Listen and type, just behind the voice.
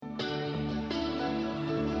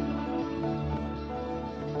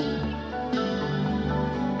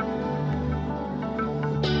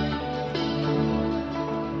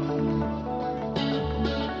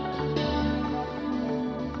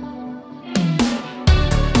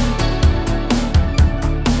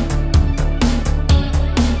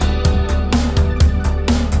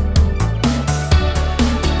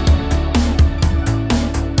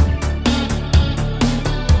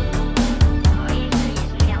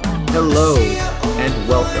Hello and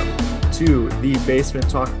welcome to the Basement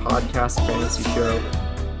Talk Podcast Fantasy Show.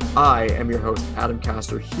 I am your host, Adam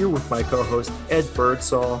Castor, here with my co-host, Ed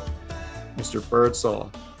Birdsall. Mr. Birdsall,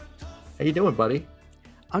 how you doing, buddy?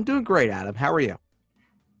 I'm doing great, Adam. How are you?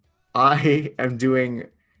 I am doing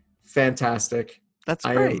fantastic. That's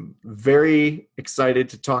I great. am very excited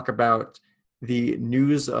to talk about the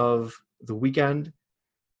news of the weekend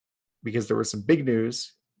because there was some big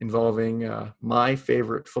news involving my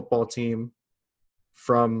favorite football team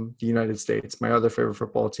from the United States. My other favorite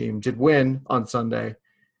football team did win on Sunday,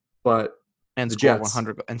 but And the score Jets,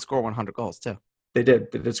 100 goals too. They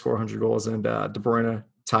did score 100 goals, and De Bruyne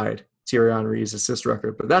tied Thierry Henry's assist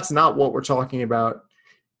record. But that's not what we're talking about.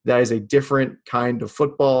 That is a different kind of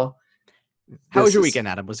football. How was your weekend,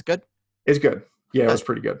 Adam? Was it good? It's good. Yeah, it was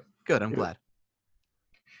pretty good. Good. I'm glad.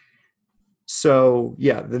 So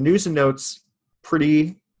yeah, the news and notes,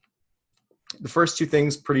 the first two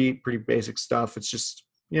things, pretty basic stuff. It's just,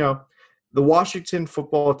 the Washington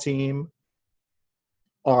football team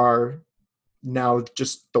are now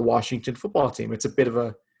just the Washington football team. It's a bit of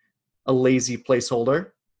a lazy placeholder.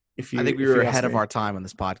 I think we were ahead of our time on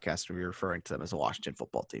this podcast when we were referring to them as a Washington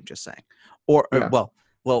football team, just saying.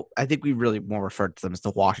 Well, I think we really more referred to them as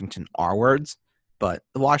the Washington R words, but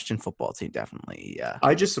the Washington football team definitely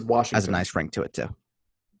I just said Washington has a nice ring to it too.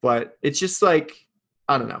 But it's just like,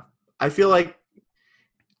 I don't know. I feel like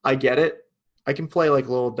I get it. I can play like a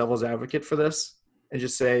little devil's advocate for this and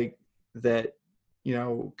just say that,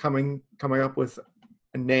 coming up with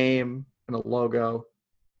a name and a logo,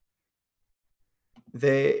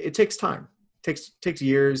 it takes time. It takes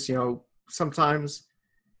years. Sometimes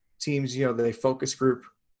teams, they focus group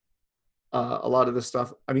a lot of this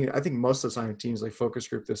stuff. I mean, I think most of the time teams like focus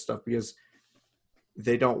group this stuff because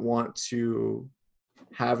they don't want to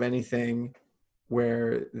have anything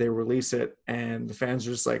where they release it and the fans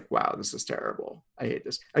are just like, wow, this is terrible. I hate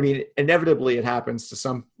this. I mean, inevitably it happens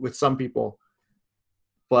with some people,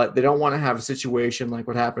 but they don't want to have a situation like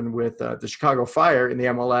what happened with the Chicago Fire in the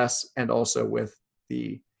MLS and also with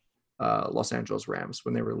the Los Angeles Rams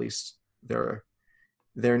when they released their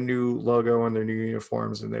new logo and their new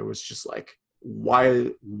uniforms, and it was just like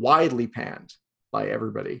widely panned by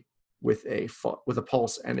everybody with a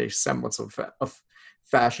pulse and a semblance of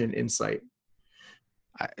fashion insight.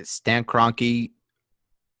 Stan Kroenke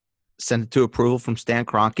sent it to approval from Stan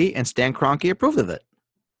Kroenke, and Stan Kroenke approved of it.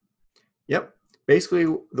 Yep. Basically,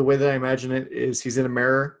 the way that I imagine it is he's in a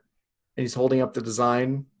mirror and he's holding up the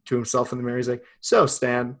design to himself in the mirror. He's like, so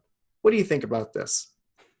Stan, what do you think about this?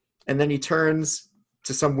 And then he turns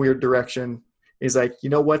to some weird direction. He's like, you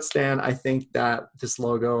know what, Stan? I think that this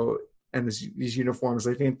logo and these uniforms,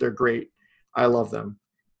 I think they're great. I love them.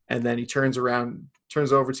 And then he turns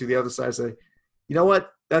over to the other side and says, you know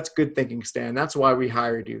what? That's good thinking, Stan. That's why we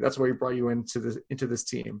hired you. That's why we brought you into this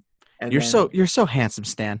team. And you're so handsome,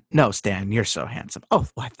 Stan. No, Stan, you're so handsome. Oh,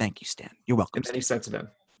 why? Thank you, Stan. You're welcome. And then he sets it in.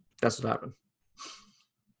 That's what happened.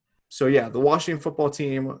 So yeah, the Washington football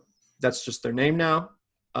team. That's just their name now.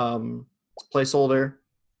 Placeholder,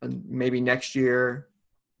 and maybe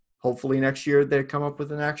hopefully next year they come up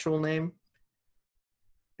with an actual name.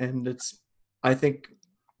 And I think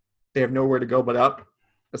they have nowhere to go but up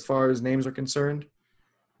as far as names are concerned,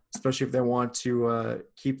 especially if they want to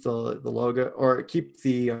keep the logo or keep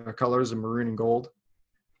the colors of maroon and gold.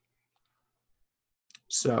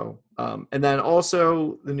 So, and then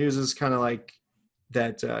also the news is kind of like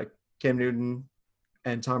that Cam Newton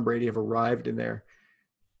and Tom Brady have arrived in their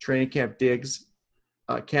training camp digs.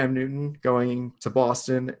 Cam Newton going to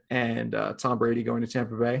Boston and Tom Brady going to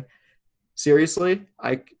Tampa Bay. Seriously,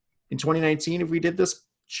 in 2019, if we did this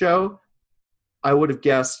show, I would have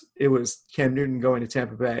guessed it was Cam Newton going to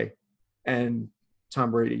Tampa Bay and Tom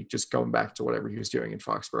Brady just going back to whatever he was doing in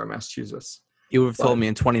Foxborough, Massachusetts. You would have told me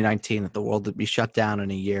in 2019 that the world would be shut down in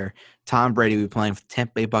a year. Tom Brady would be playing for the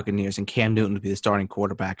Tampa Bay Buccaneers and Cam Newton would be the starting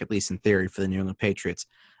quarterback, at least in theory, for the New England Patriots.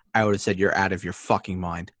 I would have said you're out of your fucking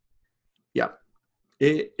mind. Yeah.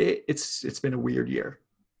 It's been a weird year.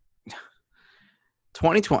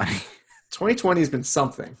 2020 has been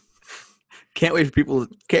something. Can't wait for people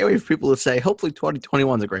to say, hopefully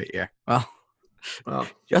 2021 is a great year. Well,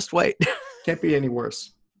 just wait. Can't be any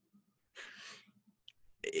worse.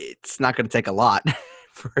 It's not going to take a lot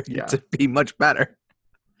for it to be much better.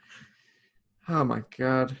 Oh my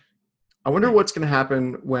God. I wonder what's going to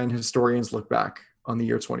happen when historians look back on the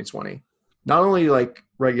year 2020. Not only like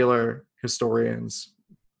regular historians,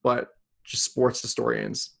 but just sports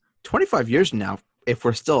historians. 25 years from now, if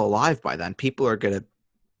we're still alive by then, kids are going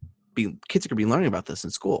to be learning about this in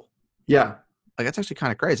school. Yeah. Like, that's actually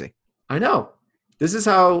kind of crazy. I know. This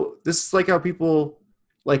is like how people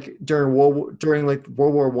like during like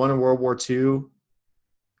World War I and World War II.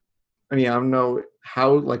 I mean, I don't know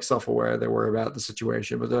how like self-aware they were about the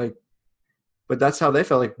situation, but but that's how they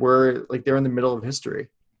felt, like they're in the middle of history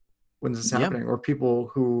when this is happening, or people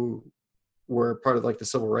who were part of like the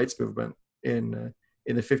civil rights movement in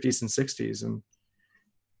the 50s and 60s,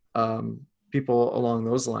 and people along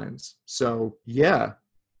those lines. So yeah,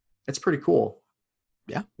 it's pretty cool.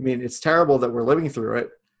 Yeah, I mean, it's terrible that we're living through it,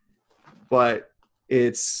 but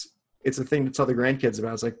it's a thing to tell the grandkids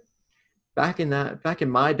about. It's like back in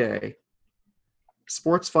my day,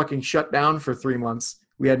 sports fucking shut down for 3 months.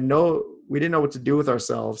 We didn't know what to do with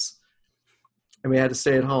ourselves, and we had to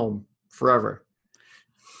stay at home forever.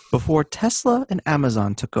 Before Tesla and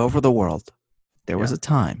Amazon took over the world, there was a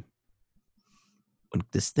time when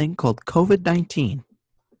this thing called COVID-19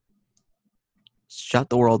 shut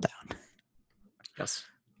the world down. Yes.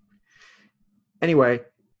 Anyway,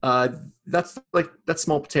 that's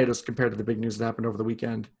small potatoes compared to the big news that happened over the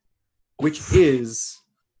weekend, which is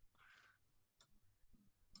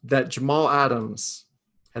that Jamal Adams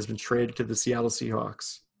has been traded to the Seattle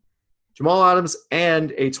Seahawks. Jamal Adams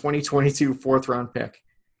and a 2022 fourth-round pick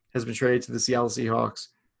has been traded to the Seattle Seahawks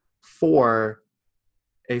for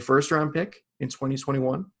a first-round pick in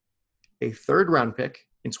 2021, a third-round pick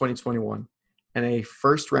in 2021, and a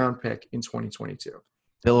first-round pick in 2022.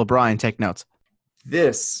 Bill O'Brien, take notes.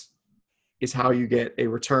 This is how you get a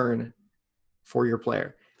return for your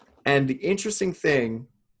player. And the interesting thing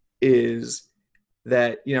is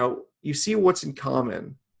that, you see what's in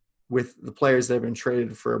common with the players that have been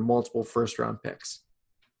traded for multiple first-round picks.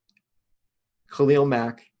 Khalil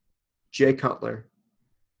Mack, Jay Cutler,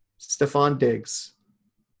 Stephon Diggs,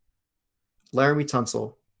 Laramie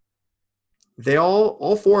Tunsil. They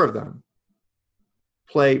all four of them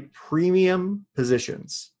play premium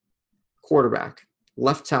positions: quarterback,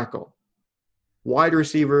 left tackle, wide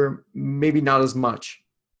receiver, maybe not as much,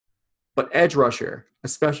 but edge rusher,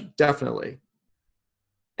 especially, definitely.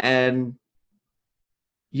 And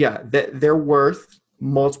yeah, they're worth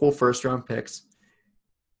multiple first-round picks.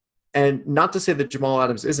 And not to say that Jamal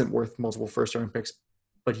Adams isn't worth multiple first-round picks,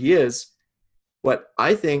 but he is. But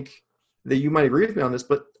I think that you might agree with me on this,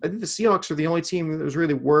 but I think the Seahawks are the only team that was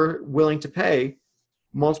really willing to pay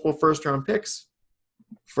multiple first-round picks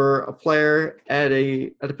for a player at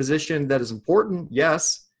a position that is important,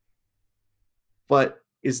 yes, but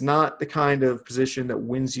is not the kind of position that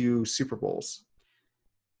wins you Super Bowls.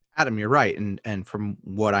 Adam, you're right. And from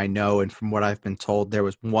what I know and from what I've been told, there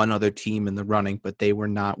was one other team in the running, but they were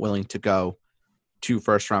not willing to go 2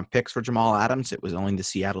 first-round picks for Jamal Adams. It was only the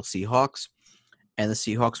Seattle Seahawks, and the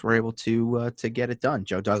Seahawks were able to get it done.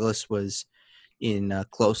 Joe Douglas was in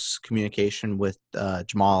close communication with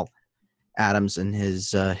Jamal Adams and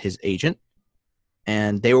his agent,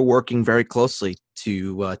 and they were working very closely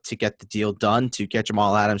to get the deal done, to get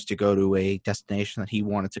Jamal Adams to go to a destination that he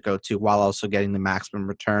wanted to go to, while also getting the maximum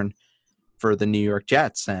return for the New York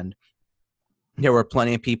Jets. And there were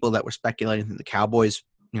plenty of people that were speculating that the Cowboys,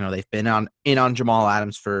 they've been in on Jamal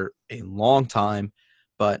Adams for a long time,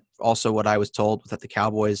 but also what I was told was that the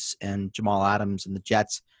Cowboys and Jamal Adams and the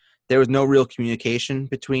Jets, there was no real communication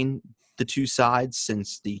between the two sides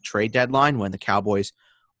since the trade deadline, when the Cowboys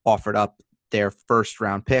offered up their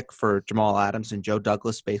first-round pick for Jamal Adams, and Joe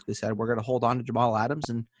Douglas basically said, we're going to hold on to Jamal Adams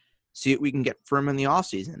and see what we can get for him in the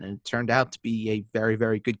offseason. And it turned out to be a very,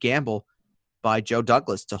 very good gamble by Joe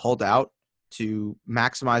Douglas to hold out, to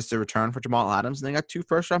maximize the return for Jamal Adams, and they got 2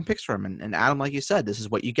 first-round picks from him. And Adam, like you said, this is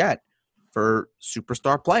what you get for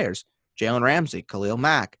superstar players: Jalen Ramsey, Khalil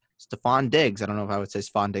Mack, Stephon Diggs. I don't know if I would say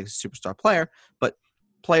Stephon Diggs is a superstar player, but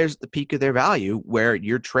players at the peak of their value where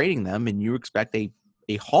you're trading them and you expect a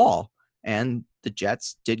haul. And the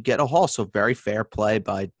Jets did get a haul. So very fair play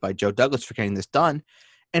by Joe Douglas for getting this done,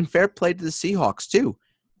 and fair play to the Seahawks too.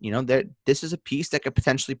 This is a piece that could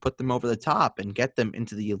potentially put them over the top and get them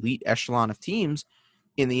into the elite echelon of teams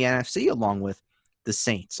in the NFC, along with the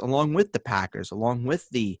Saints, along with the Packers, along with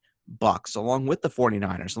the Bucks, along with the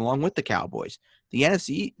 49ers, along with the Cowboys. The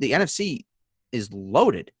NFC is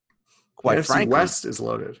loaded. Quite frankly, the NFC West is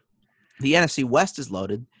loaded. The NFC West is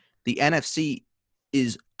loaded. The NFC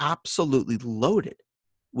is absolutely loaded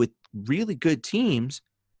with really good teams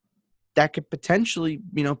that could potentially,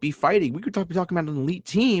 be fighting. We could be talking about an elite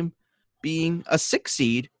team being a 6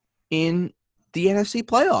 seed in the NFC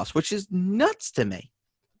playoffs, which is nuts to me.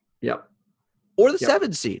 Yep. Or the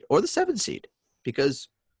 7 seed, because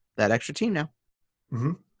that extra team now.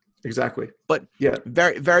 Mm-hmm. Exactly. But yeah,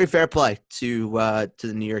 very, very fair play to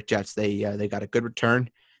the New York Jets. They got a good return.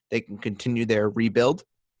 They can continue their rebuild,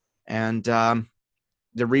 and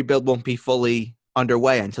the rebuild won't be fully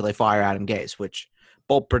underway until they fire Adam Gase, which,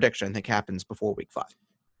 bold prediction I think happens before week 5.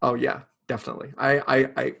 Oh yeah, definitely.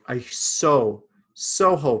 I so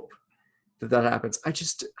hope that happens.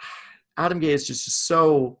 Adam Gase is just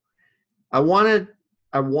so. I want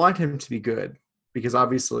him to be good because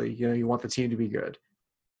obviously you want the team to be good,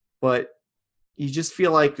 but you just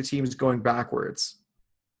feel like the team is going backwards.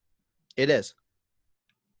 It is.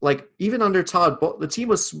 Like even under the team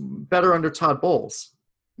was better under Todd Bowles.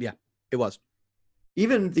 Yeah, it was.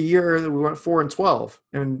 Even the year that we went 4-12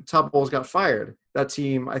 and Todd Bowles got fired, that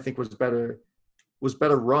team I think was better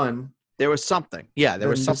run. There was something. Yeah, there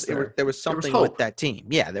was something. There was something with that team.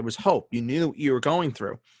 Yeah, there was hope. You knew what you were going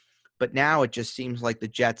through. But now it just seems like the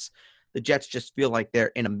Jets just feel like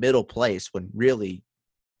they're in a middle place when really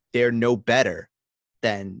they're no better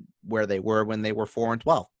than where they were when they were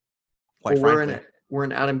 4-12. Quite frankly. We're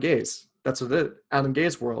in Adam Gase. That's what it is. Adam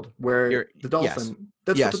Gase world where the Dolphins. Yes.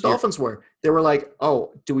 That's what the Dolphins were. They were like,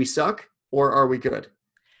 "Oh, do we suck or are we good?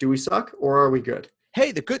 Do we suck or are we good?"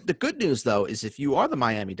 Hey, the good news though is if you are the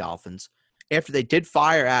Miami Dolphins, after they did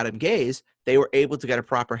fire Adam Gase, they were able to get a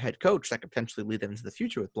proper head coach that could potentially lead them into the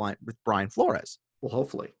future with Brian Flores. Well,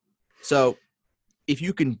 hopefully. So, if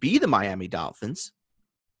you can be the Miami Dolphins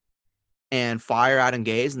and fire Adam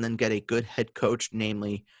Gase and then get a good head coach,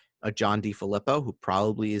 namely a John DeFilippo, who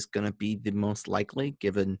probably is going to be the most likely,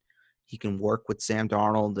 given he can work with Sam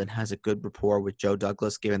Darnold and has a good rapport with Joe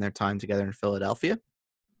Douglas, given their time together in Philadelphia.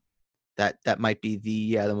 That might be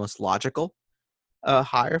the most logical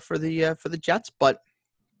hire for the Jets. But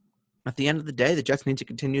at the end of the day, the Jets need to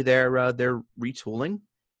continue their retooling,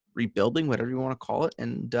 rebuilding, whatever you want to call it,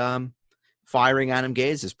 and firing Adam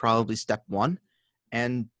Gase is probably step one.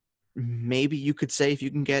 And maybe you could say if you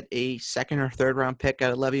can get a second or third round pick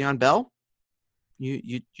out of Le'Veon Bell,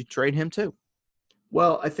 you trade him too.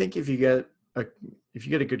 Well, I think if you get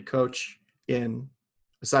a good coach in,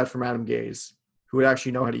 aside from Adam Gase, who would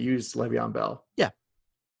actually know how to use Le'Veon Bell. Yeah.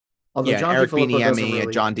 Although John Eric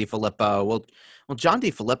Bieniemy, John DeFilippo. Well, John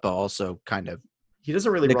DeFilippo also kind of he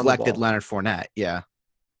doesn't really neglected run the ball. Leonard Fournette. Yeah.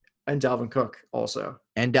 And Dalvin Cook also.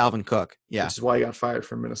 And Dalvin Cook, yeah. Which is why he got fired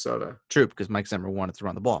from Minnesota. True, because Mike Zimmer wanted to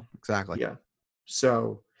run the ball. Exactly. Yeah.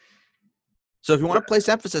 So if you want to place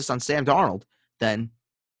emphasis on Sam Darnold, then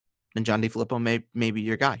John DeFilippo may be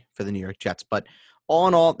your guy for the New York Jets. But all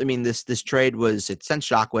in all, I mean, this trade it sent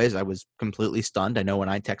shockwaves. I was completely stunned. I know when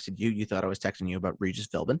I texted you, you thought I was texting you about Regis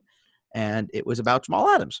Philbin, and it was about Jamal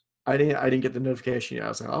Adams. I didn't get the notification yet. I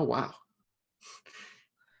was like, oh wow.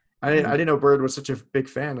 I didn't know Bird was such a big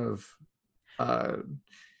fan of.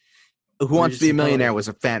 Who Wants to Be a Millionaire was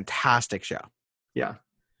a fantastic show. Yeah,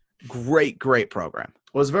 great program.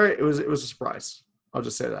 It was a surprise. I'll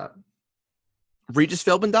just say that. Regis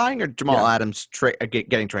Philbin dying or Jamal Adams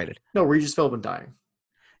getting traded? No, Regis Philbin dying.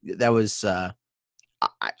 That was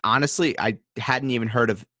honestly, I hadn't even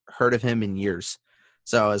heard of him in years,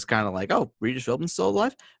 so I was kind of like, oh, Regis Philbin's still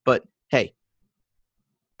alive. But hey,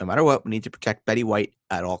 no matter what, we need to protect Betty White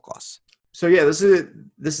at all costs. So yeah, this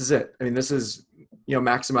is it. I mean, this is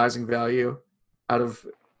maximizing value out of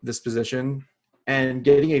this position and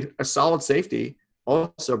getting a solid safety.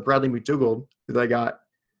 Also, Bradley McDougald, who they got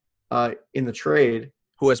in the trade,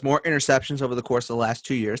 who has more interceptions over the course of the last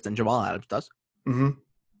 2 years than Jamal Adams does. Mm-hmm.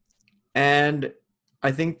 And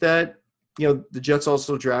I think that the Jets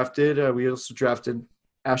also drafted. We also drafted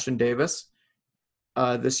Ashton Davis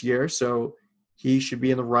this year, so he should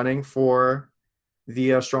be in the running for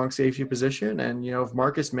the strong safety position. And if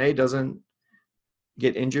Marcus May doesn't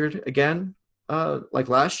get injured again, like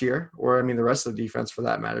last year, or I mean the rest of the defense for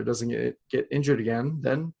that matter doesn't get injured again,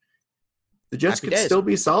 then the Jets could still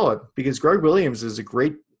be solid because Greg Williams is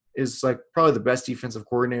like probably the best defensive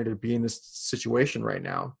coordinator to be in this situation right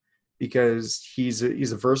now because he's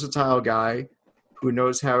a versatile guy who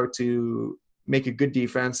knows how to make a good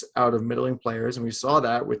defense out of middling players. And we saw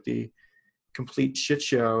that with the complete shit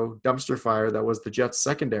show dumpster fire that was the Jets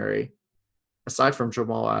secondary, aside from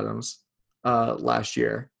Jamal Adams last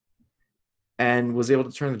year, and was able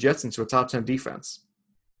to turn the Jets into a top 10 defense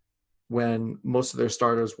when most of their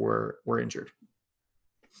starters were injured.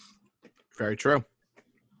 Very true.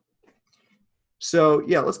 So,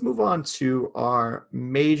 yeah, let's move on to our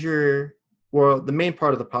the main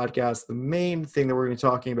part of the podcast, the main thing that we're going to be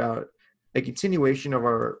talking about, a continuation of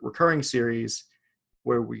our recurring series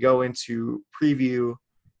where we go into preview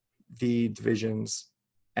the divisions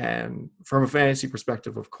and from a fantasy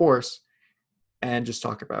perspective, of course, and just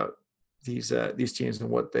talk about these teams and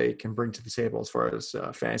what they can bring to the table as far as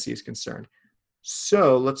fantasy is concerned.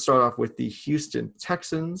 So let's start off with the Houston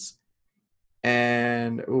Texans.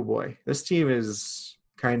 And, oh boy, this team is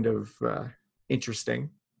kind of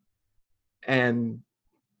interesting. And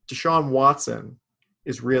Deshaun Watson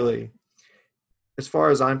is really, as far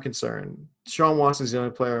as I'm concerned, Deshaun Watson is the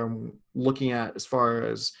only player I'm looking at as far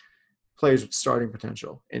as players with starting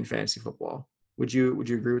potential in fantasy football. Would you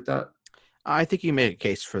agree with that? I think you made a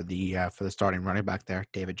case for the starting running back there,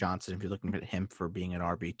 David Johnson, if you're looking at him for being an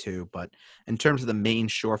RB2. But in terms of the main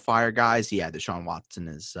surefire guys, yeah, Deshaun Watson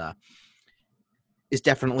is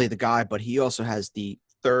definitely the guy, but he also has the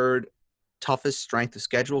third toughest strength of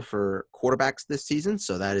schedule for quarterbacks this season.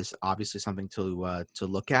 So that is obviously something to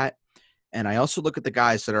look at. And I also look at the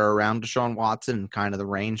guys that are around Deshaun Watson and kind of the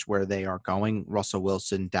range where they are going: Russell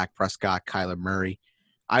Wilson, Dak Prescott, Kyler Murray.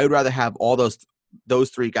 I would rather have all those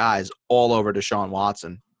three guys all over Deshaun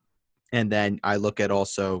Watson. And then I look at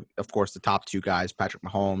also, of course, the top two guys, Patrick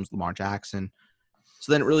Mahomes, Lamar Jackson.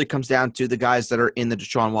 So then it really comes down to the guys that are in the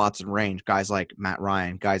Deshaun Watson range, guys like Matt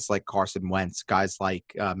Ryan, guys like Carson Wentz, guys like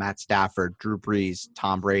Matt Stafford, Drew Brees,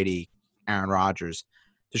 Tom Brady, Aaron Rodgers.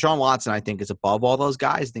 Deshaun Watson, I think, is above all those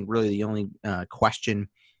guys. I think really the only question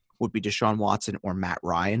would be Deshaun Watson or Matt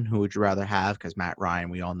Ryan. Who would you rather have? Because Matt Ryan,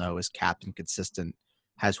 we all know, is captain consistent,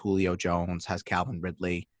 has Julio Jones, has Calvin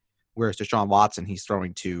Ridley. Whereas Deshaun Watson, he's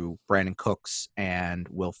throwing to Brandon Cooks and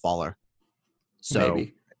Will Fuller. So,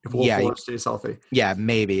 maybe. If Will Fuller stays healthy. Yeah,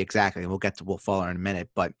 maybe, exactly. We'll get to Will Fuller in a minute.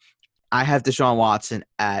 But I have Deshaun Watson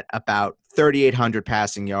at about 3,800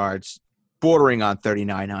 passing yards, bordering on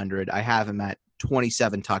 3,900. I have him at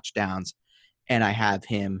 27 touchdowns, and I have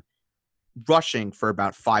him rushing for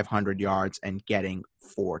about 500 yards and getting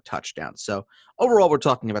 4 touchdowns. So overall, we're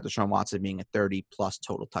talking about Deshaun Watson being a 30-plus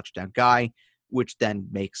total touchdown guy, which then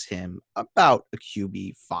makes him about a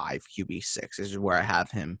QB5, QB6. This is where I have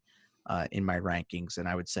him in my rankings, and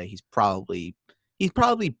I would say he's probably you could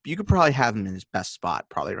probably have him in his best spot,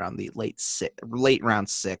 probably around the late round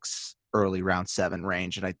 6, early round 7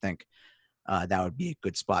 range, and I think that would be a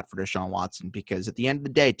good spot for Deshaun Watson, because at the end of the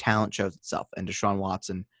day, talent shows itself, and Deshaun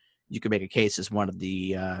Watson, you could make a case as one of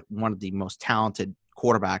the most talented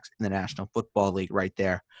quarterbacks in the National Football League, right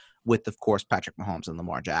there with, of course, Patrick Mahomes and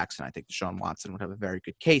Lamar Jackson. I think Deshaun Watson would have a very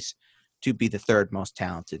good case to be the third most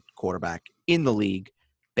talented quarterback in the league.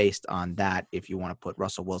 Based on that, if you want to put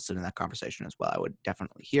Russell Wilson in that conversation as well, I would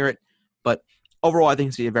definitely hear it. But overall, I think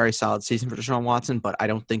it's going to be a very solid season for Deshaun Watson, but I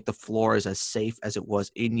don't think the floor is as safe as it was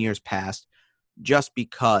in years past, just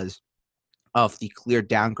because of the clear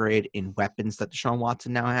downgrade in weapons that Deshaun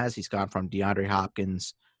Watson now has. He's gone from DeAndre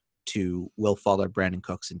Hopkins to Will Fuller, Brandon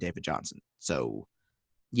Cooks, and David Johnson. So,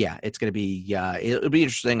 yeah, it's going to be it'll be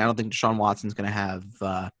interesting. I don't think Deshaun Watson's going to have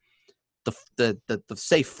the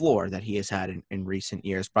safe floor that he has had in recent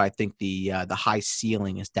years, but I think the high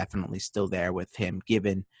ceiling is definitely still there with him,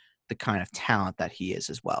 given the kind of talent that he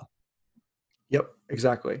is as well. Yep,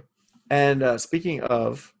 exactly. And speaking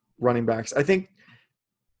of running backs, the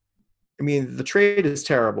trade is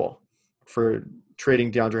terrible for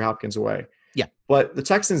trading DeAndre Hopkins away. Yeah. But the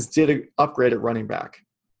Texans did upgrade at running back,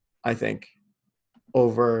 I think,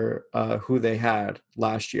 over who they had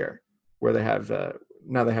last year, where they have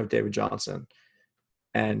now they have David Johnson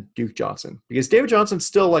and Duke Johnson. Because David Johnson's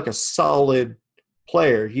still like a solid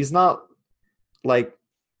player. He's not like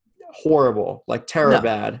horrible, like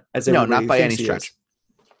bad as everybody not by any thinks stretch. He is.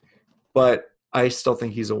 But I still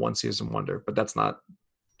think he's a one-season wonder. But that's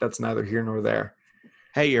neither here nor there.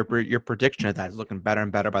 Hey, your prediction of that is looking better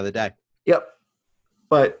and better by the day. Yep.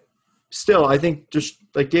 But still, I think just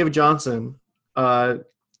like David Johnson,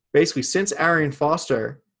 basically since Arian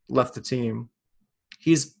Foster left the team,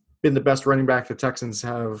 he's been the best running back the Texans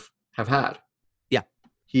have had. Yeah.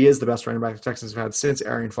 He is the best running back the Texans have had since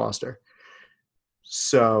Arian Foster.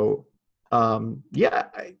 So, I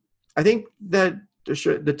think that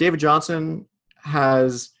David Johnson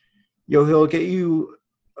has, he'll get you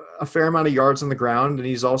a fair amount of yards on the ground, and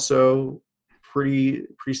he's also pretty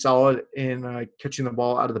solid in catching the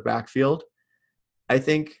ball out of the backfield. I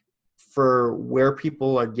think for where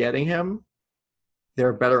people are getting him, there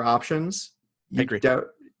are better options. I agree. There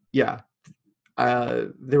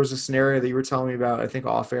was a scenario that you were telling me about, I think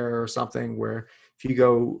off air or something, where if you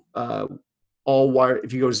go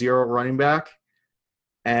if you go zero running back,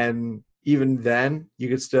 and even then you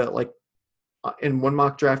could still, like, in one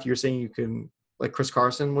mock draft, you're saying you can, like, Chris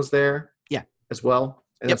Carson was there, as well,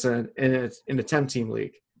 and that's in a 10-team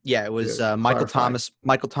league. Yeah, it was Michael Thomas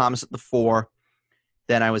at the 4.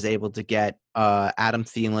 Then I was able to get Adam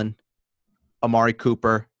Thielen, Amari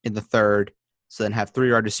Cooper in the 3rd. So then have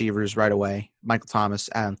 3 wide receivers right away: Michael Thomas,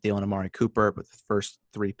 Adam Thielen, Amari Cooper with the first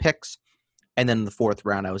 3 picks. And then in the 4th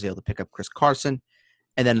round, I was able to pick up Chris Carson.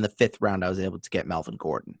 And then in the 5th round, I was able to get Melvin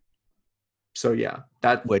Gordon. So, yeah,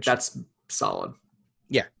 that's solid.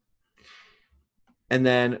 Yeah. And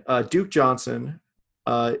then Duke Johnson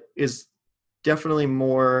is definitely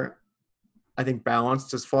more, I think,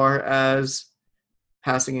 balanced as far as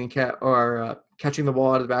passing and catching the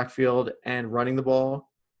ball out of the backfield and running the ball,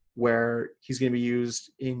 where he's going to be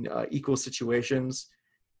used in equal situations.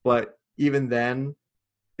 But even then,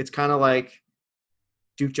 it's kind of like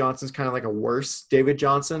Duke Johnson's kind of like a worse David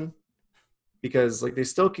Johnson, because like they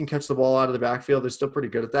still can catch the ball out of the backfield. They're still pretty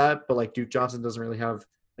good at that, but like Duke Johnson doesn't really have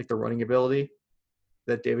like the running ability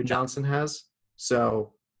that David No. Johnson has.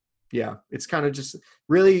 So yeah, it's kind of just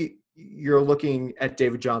really you're looking at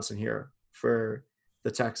David Johnson here for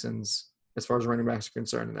the Texans as far as running backs are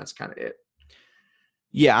concerned, and that's kind of it.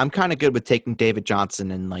 Yeah, I'm kind of good with taking David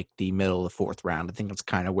Johnson in like the middle of the fourth round. I think that's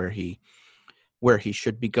kind of where he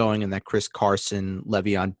should be going in that Chris Carson,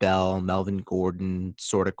 Le'Veon Bell, Melvin Gordon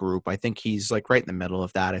sort of group. I think he's like right in the middle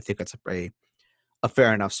of that. I think that's a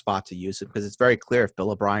fair enough spot to use him because it's very clear if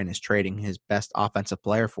Bill O'Brien is trading his best offensive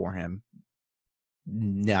player for him,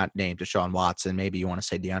 not named Deshaun Watson. Maybe you want to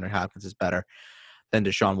say DeAndre Hopkins is better than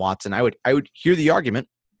Deshaun Watson. I would hear the argument.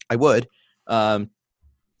 I would.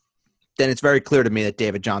 Then it's very clear to me that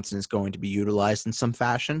David Johnson is going to be utilized in some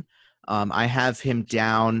fashion. I have him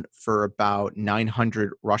down for about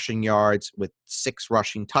 900 rushing yards with 6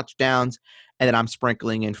 rushing touchdowns, and then I'm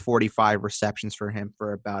sprinkling in 45 receptions for him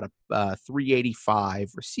for about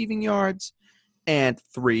 385 receiving yards and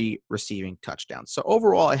 3 receiving touchdowns. So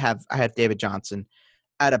overall, I have David Johnson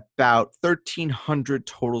at about 1,300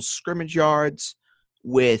 total scrimmage yards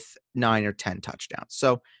with 9 or 10 touchdowns.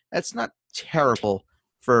 So that's not terrible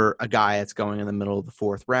for a guy that's going in the middle of the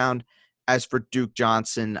fourth round. As for Duke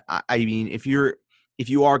Johnson, I mean, if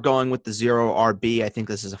you are going with the 0 RB, I think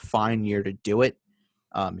this is a fine year to do it.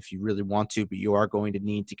 If you really want to, but you are going to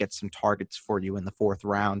need to get some targets for you in the fourth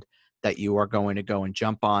round that you are going to go and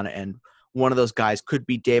jump on. And one of those guys could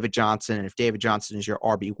be David Johnson. And if David Johnson is your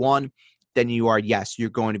RB1, then you're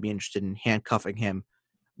going to be interested in handcuffing him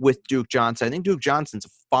with Duke Johnson. I think Duke Johnson's a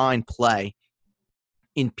fine play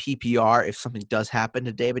in PPR if something does happen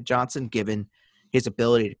to David Johnson, given his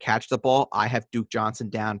ability to catch the ball. I have Duke Johnson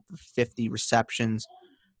down for 50 receptions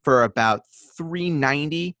for about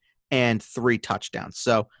 390 and 3 touchdowns.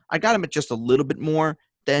 So I got him at just a little bit more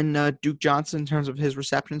than Duke Johnson in terms of his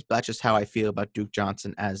receptions, but that's just how I feel about Duke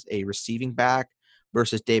Johnson as a receiving back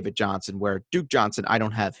versus David Johnson, where Duke Johnson, I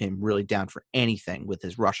don't have him really down for anything with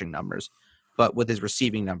his rushing numbers, but with his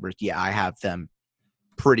receiving numbers, yeah, I have them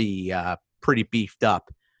pretty beefed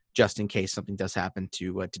up just in case something does happen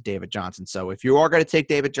to David Johnson. So if you are going to take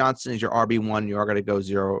David Johnson as your RB1, you are going to go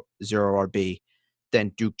 0 RB,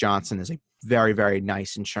 then Duke Johnson is a very, very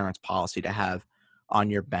nice insurance policy to have on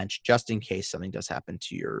your bench just in case something does happen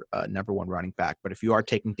to your number 1 running back. But if you are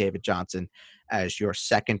taking David Johnson as your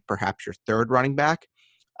second, perhaps your third running back,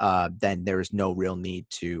 then there is no real need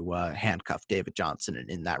to handcuff David Johnson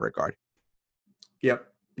in that regard. Yep.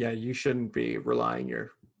 Yeah, you shouldn't be relying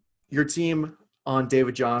your team on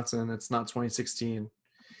David Johnson. It's not 2016.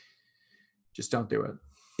 Just don't do it.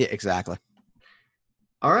 Yeah, exactly.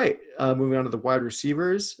 All right. Moving on to the wide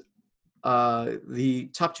receivers. The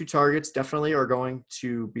top 2 targets definitely are going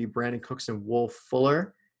to be Brandon Cooks and Will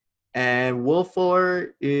Fuller. And Will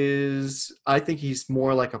Fuller I think he's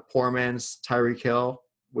more like a poor man's Tyreek Hill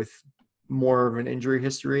with more of an injury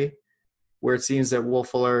history, where it seems that Will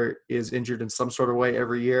Fuller is injured in some sort of way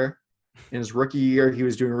every year. In his rookie year, he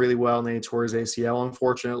was doing really well, and then he tore his ACL,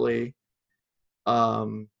 unfortunately.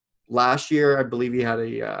 Last year, I believe he had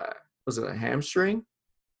a hamstring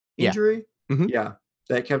injury? Yeah. Mm-hmm. Yeah,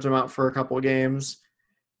 that kept him out for a couple of games.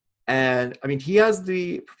 And, I mean, he has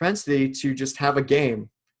the propensity to just have a game,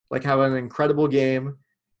 like have an incredible game,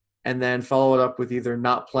 and then follow it up with either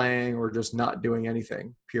not playing or just not doing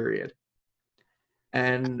anything, period.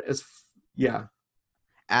 And yeah.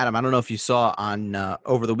 Adam, I don't know if you saw on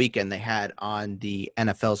over the weekend, they had on the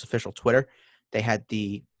NFL's official Twitter, they had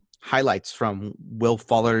the highlights from Will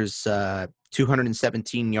Fuller's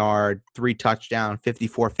 217-yard, 3-touchdown,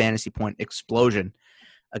 54 fantasy point explosion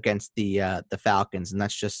against the Falcons, and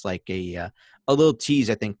that's just like a little tease,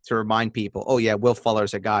 I think, to remind people, oh yeah, Will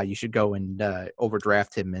Fuller's a guy you should go and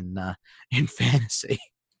overdraft him in fantasy.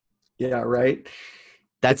 Yeah, right.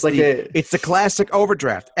 That's it's the classic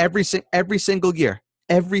overdraft every single year.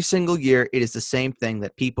 Every single year, it is the same thing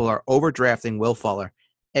that people are overdrafting Will Fuller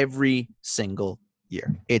every single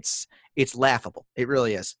year. It's laughable. It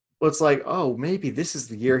really is. Well, it's like, oh, maybe this is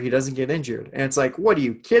the year he doesn't get injured. And it's like, what, are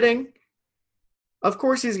you kidding? Of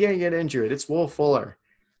course he's going to get injured. It's Will Fuller.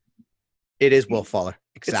 It is Will Fuller.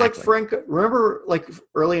 Exactly. It's like remember like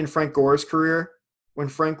early in Frank Gore's career when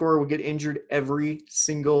Frank Gore would get injured every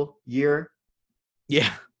single year?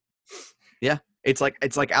 Yeah. Yeah. It's like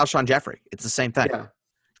Alshon Jeffrey. It's the same thing. Yeah.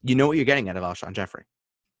 You know what you're getting out of Alshon Jeffrey.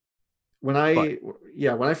 When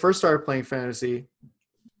I first started playing fantasy,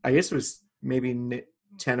 I guess it was maybe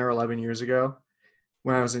 10 or 11 years ago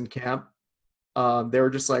when I was in camp. They were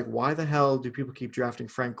just like, why the hell do people keep drafting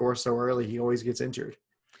Frank Gore so early? He always gets injured.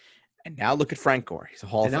 And now look at Frank Gore. He's a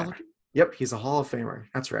Hall of Famer. Yep, he's a Hall of Famer.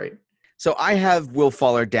 That's right. So I have Will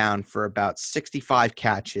Fuller down for about 65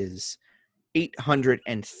 catches,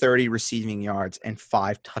 830 receiving yards, and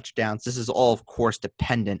 5 touchdowns. This is all, of course,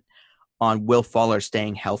 dependent on Will Fuller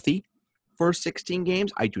staying healthy for 16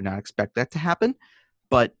 games. I do not expect that to happen.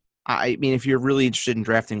 But, I mean, if you're really interested in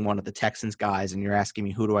drafting one of the Texans guys and you're asking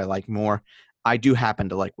me who do I like more, I do happen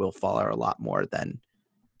to like Will Fuller a lot more than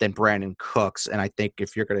Brandon Cooks. And I think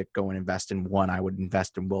if you're going to go and invest in one, I would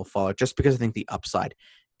invest in Will Fuller just because I think the upside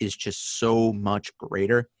is just so much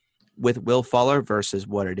greater with Will Fuller versus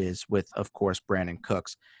what it is with, of course, Brandon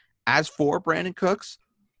Cooks. As for Brandon Cooks,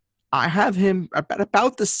 I have him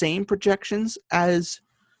about the same projections as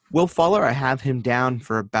Will Fuller. I have him down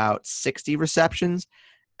for about 60 receptions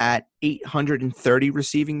at 830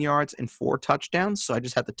 receiving yards and 4 touchdowns. So I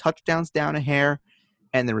just have the touchdowns down a hair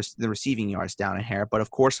and the receiving yards down a hair. But, of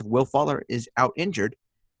course, if Will Fuller is out injured,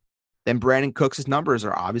 then Brandon Cooks' numbers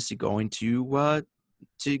are obviously going to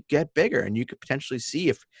get bigger. And you could potentially see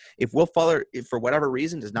if Will Fuller, if for whatever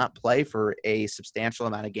reason, does not play for a substantial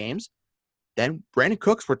amount of games, then Brandon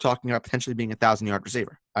Cooks, we're talking about potentially being a 1,000-yard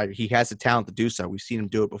receiver. He has the talent to do so. We've seen him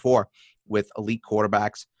do it before with elite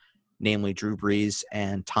quarterbacks, namely Drew Brees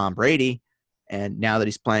and Tom Brady. And now that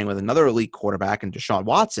he's playing with another elite quarterback in Deshaun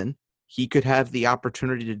Watson, he could have the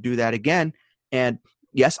opportunity to do that again. And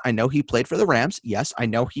yes, I know he played for the Rams. Yes, I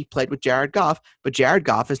know he played with Jared Goff, but Jared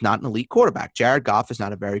Goff is not an elite quarterback. Jared Goff is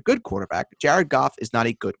not a very good quarterback. Jared Goff is not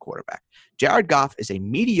a good quarterback. Jared Goff is a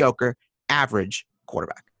mediocre, average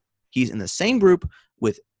quarterback. He's in the same group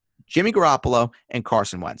with Jimmy Garoppolo and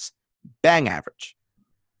Carson Wentz. Bang average.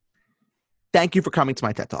 Thank you for coming to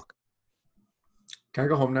my TED Talk. Can I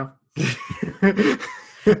go home now?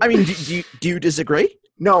 I mean, do you disagree?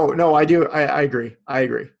 No, I do. I agree.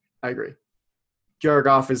 Jared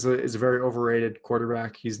Goff is a very overrated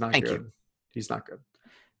quarterback. He's not good. Thank you. He's not good.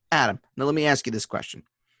 Adam, now let me ask you this question.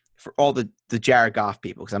 For all the Jared Goff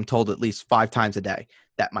people, because I'm told at least 5 times a day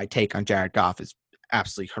that my take on Jared Goff is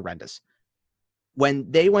absolutely horrendous.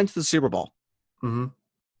 When they went to the Super Bowl,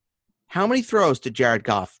 how many throws did Jared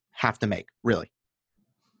Goff have to make, really?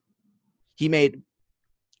 He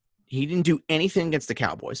didn't do anything against the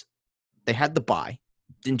Cowboys. They had the bye.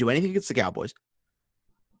 Didn't do anything against the Cowboys.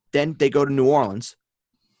 Then they go to New Orleans.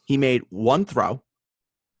 He made 1 throw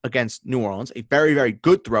against New Orleans, a very, very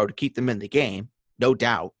good throw to keep them in the game, no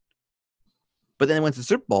doubt. But then they went to the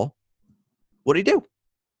Super Bowl. What did he do?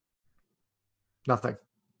 Nothing.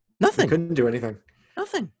 Nothing. He couldn't do anything.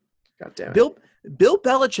 Nothing. God damn it. Bill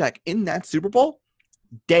Belichick in that Super Bowl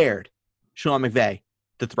dared Sean McVay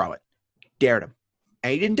to throw it. Dared him.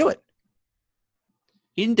 And he didn't do it.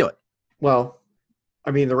 Well, I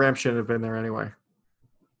mean, the Rams shouldn't have been there anyway.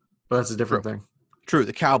 But that's a different thing. True.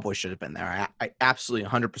 The Cowboys should have been there. I absolutely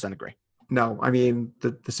 100% agree. No, I mean,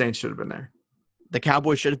 the Saints should have been there. The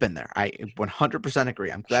Cowboys should have been there. I 100%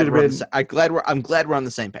 agree. I'm glad we're on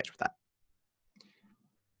the same page with that.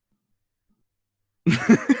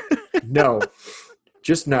 No.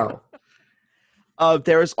 Just no.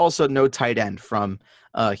 There is also no tight end from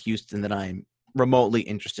Houston that I'm remotely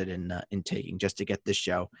interested in taking just to get this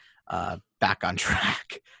show back on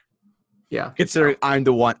track. Yeah. Considering I'm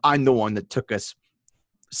the one that took us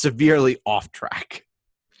severely off track.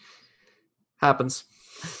 Happens.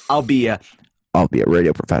 I'll be a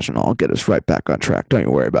radio professional. I'll get us right back on track. Don't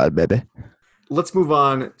you worry about it, baby. Let's move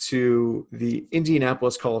on to the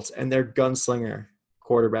Indianapolis Colts and their gunslinger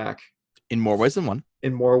quarterback. In more ways than one.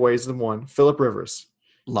 Phillip Rivers.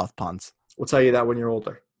 Love puns. We'll tell you that when you're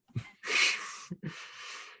older.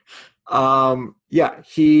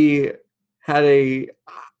 He had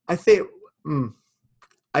I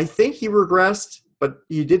think he regressed, but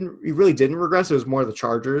he really didn't regress. It was more the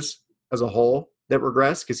Chargers as a whole that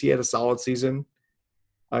regressed because he had a solid season.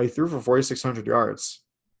 He threw for 4,600 yards,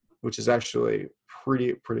 which is actually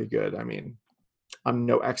pretty good. I mean, I'm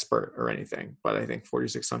no expert or anything, but I think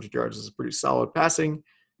 4,600 yards is pretty solid passing.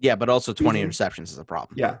 Yeah, but also 20 interceptions is a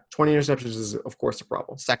problem. Yeah, 20 interceptions is, of course, a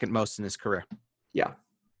problem. Second most in his career. Yeah.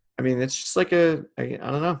 I mean, it's just like I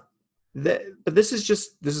don't know. But this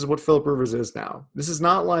is what Phillip Rivers is now. This is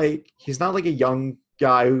not like – he's not like a young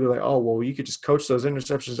guy who like, oh, well, you could just coach those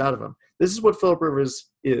interceptions out of him. This is what Phillip Rivers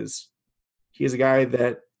is. He's a guy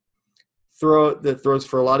that throws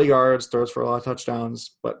for a lot of yards, throws for a lot of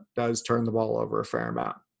touchdowns, but does turn the ball over a fair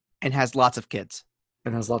amount. And has lots of kids.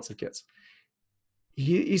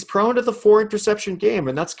 he's prone to the 4 interception game,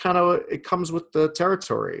 and that's kind of it comes with the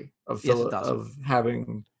territory of of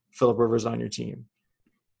having Philip Rivers on your team.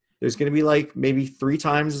 There's going to be like maybe 3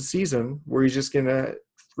 times a season where he's just going to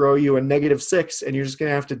throw you a -6, and you're just going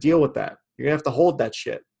to have to deal with that. You're going to have to hold that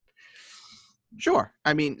shit. Sure.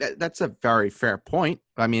 I mean, that's a very fair point.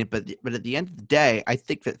 I mean, but at the end of the day, I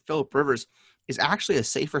think that Philip Rivers is actually a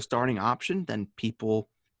safer starting option than people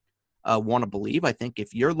want to believe. I think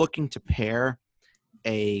if you're looking to pair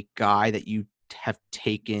a guy that you have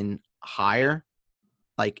taken higher,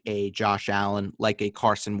 like a Josh Allen, like a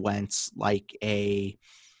Carson Wentz, like a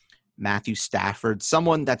Matthew Stafford,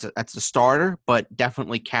 someone that's a starter, but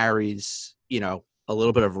definitely carries, a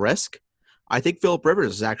little bit of risk. I think Philip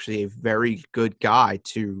Rivers is actually a very good guy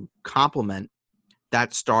to complement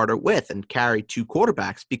that starter with and carry 2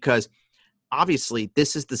 quarterbacks, because obviously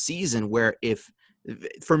this is the season where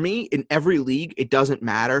for me in every league, it doesn't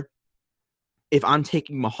matter if I'm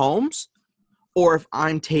taking Mahomes or if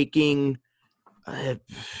I'm taking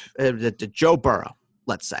Joe Burrow,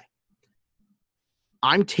 let's say.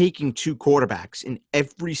 I'm taking 2 quarterbacks in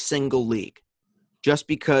every single league just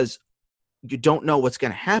because you don't know what's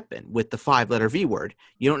going to happen with the 5-letter V word.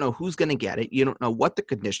 You don't know who's going to get it. You don't know what the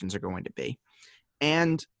conditions are going to be.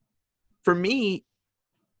 And for me,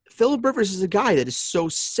 Philip Rivers is a guy that is so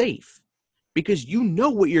safe because you know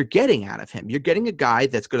what you're getting out of him. You're getting a guy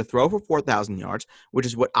that's going to throw for 4,000 yards, which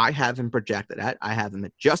is what I have him projected at. I have him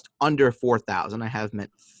at just under 4,000. I have him at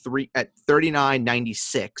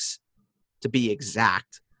 39.96 to be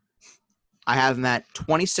exact. I have him at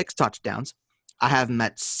 26 touchdowns. I have him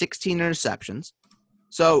at 16 interceptions.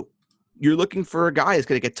 So you're looking for a guy that's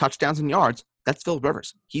going to get touchdowns and yards. That's Philip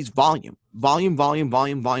Rivers. He's volume. Volume, volume,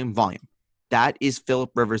 volume, volume, volume. That is Philip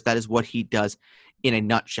Rivers. That is what he does in a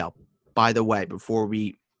nutshell. By the way, before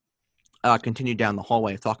we continue down the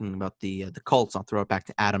hallway of talking about the Colts, I'll throw it back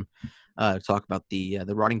to Adam to talk about the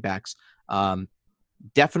running backs.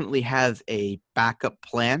 Definitely have a backup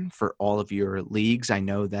plan for all of your leagues. I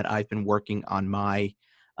know that I've been working on my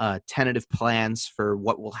tentative plans for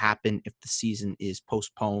what will happen if the season is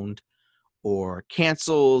postponed or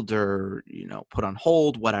canceled or, put on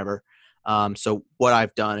hold, whatever. So what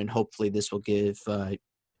I've done, and hopefully this will give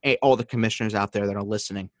all the commissioners out there that are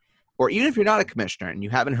listening, or even if you're not a commissioner and you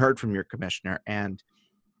haven't heard from your commissioner and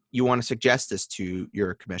you want to suggest this to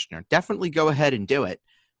your commissioner, definitely go ahead and do it,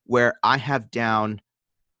 where I have down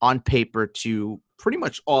on paper to pretty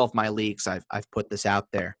much all of my leagues. I've put this out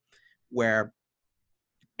there where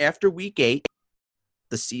after week 8,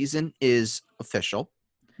 the season is official.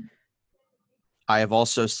 I have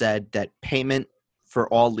also said that payment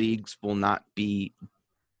for all leagues will not be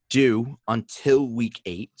due until week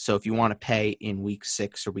 8. So if you want to pay in week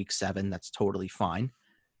 6 or week 7, that's totally fine.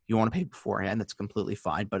 If you want to pay beforehand, that's completely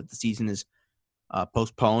fine. But if the season is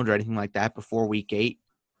postponed or anything like that before week 8,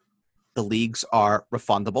 the leagues are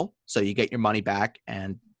refundable. So you get your money back,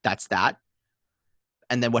 and that's that.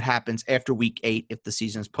 And then what happens after week 8, if the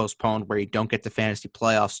season is postponed where you don't get the fantasy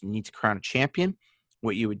playoffs, you need to crown a champion.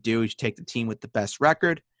 What you would do is you take the team with the best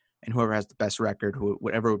record, and whoever has the best record,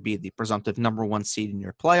 whatever would be the presumptive number 1 seed in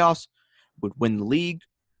your playoffs, would win the league.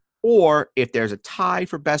 Or if there's a tie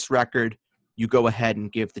for best record, you go ahead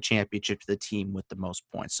and give the championship to the team with the most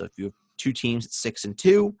points. So if you have 2 teams at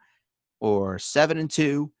 6-2 or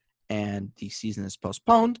 7-2, and the season is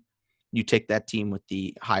postponed, you take that team with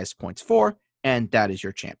the highest points for, and that is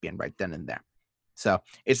your champion right then and there. So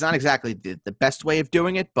it's not exactly the best way of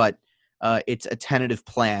doing it, but it's a tentative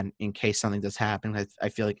plan in case something does happen. I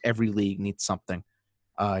feel like every league needs something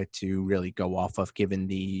to really go off of, given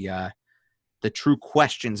the true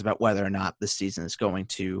questions about whether or not this season is going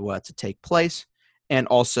to take place. And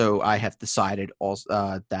also, I have decided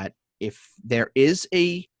also that if there is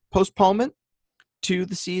a postponement to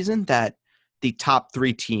the season, that the top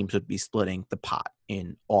 3 teams would be splitting the pot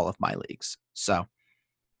in all of my leagues. So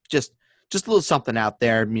just a little something out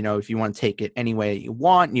there. If you want to take it any way you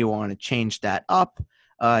want and you want to change that up,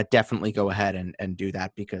 definitely go ahead and do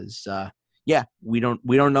that, because we don't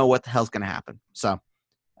know what the hell's going to happen. So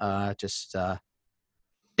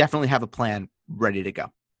definitely have a plan ready to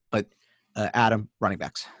go. But Adam, running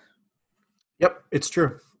backs. Yep, it's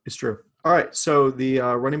true. It's true. All right, so the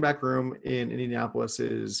running back room in Indianapolis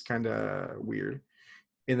is kind of weird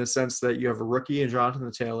in the sense that you have a rookie in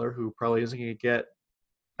Jonathan Taylor, who probably isn't going to get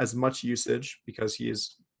as much usage because he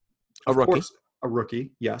is a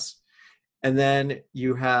rookie, yes. And then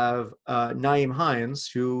you have Nyheim Hines,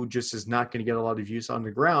 who just is not going to get a lot of use on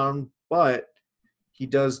the ground, but he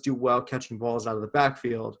does do well catching balls out of the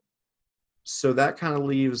backfield. So that kind of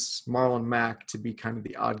leaves Marlon Mack to be kind of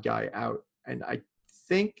the odd guy out. And I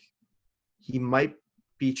think he might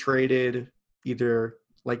be traded either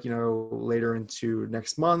later into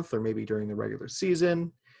next month or maybe during the regular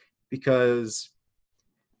season, because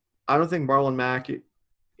I don't think Marlon Mack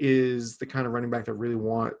is the kind of running back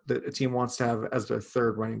that a team wants to have as their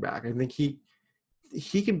third running back. I think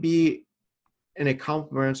he can be in a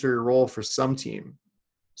complementary role for some team.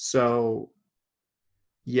 So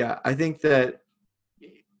yeah, I think that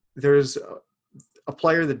there's a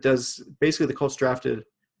player that does basically the Colts drafted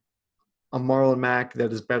a Marlon Mack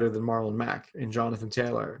that is better than Marlon Mack in Jonathan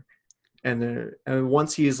Taylor. And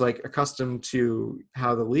once he's like accustomed to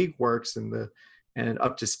how the league works and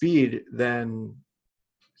up to speed, then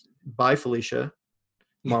bye Felicia,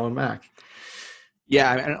 Marlon Mack.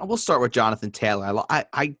 Yeah, and we'll start with Jonathan Taylor.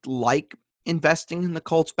 I like investing in the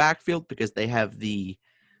Colts backfield because they have the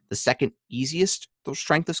second easiest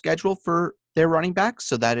strength of schedule for their running backs.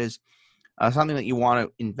 So that is something that you want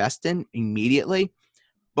to invest in immediately.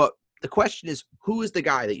 But the question is, who is the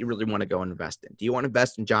guy that you really want to go and invest in? Do you want to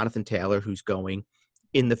invest in Jonathan Taylor, who's going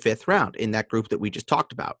in the 5th round in that group that we just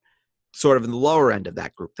talked about? Sort of in the lower end of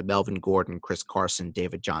that group, the Melvin Gordon, Chris Carson,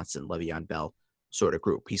 David Johnson, Le'Veon Bell sort of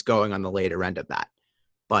group. He's going on the later end of that.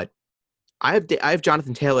 But I have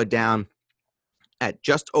Jonathan Taylor down at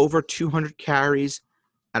just over 200 carries,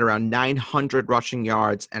 at around 900 rushing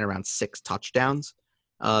yards, and around 6 touchdowns.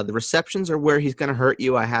 The receptions are where he's going to hurt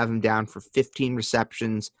you. I have him down for 15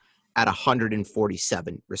 receptions at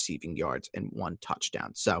 147 receiving yards and 1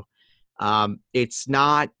 touchdown. So it's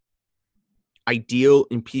not ideal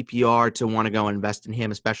in PPR to want to go and invest in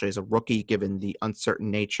him, especially as a rookie, given the uncertain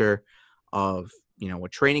nature of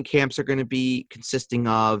what training camps are going to be consisting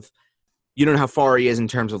of. You don't know how far he is in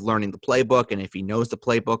terms of learning the playbook and if he knows the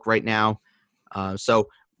playbook right now. So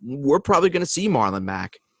we're probably going to see Marlon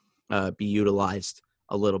Mack be utilized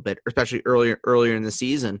a little bit, especially earlier in the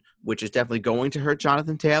season, which is definitely going to hurt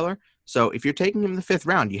Jonathan Taylor. So if you're taking him in the 5th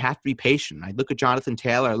round, you have to be patient. I look at Jonathan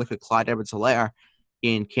Taylor, I look at Clyde Edwards-Helaire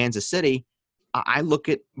in Kansas City. I look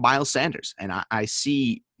at Miles Sanders, and I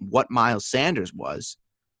see what Miles Sanders was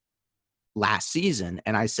last season,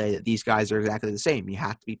 and I say that these guys are exactly the same. You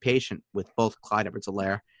have to be patient with both Clyde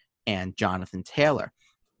Edwards-Helaire and Jonathan Taylor.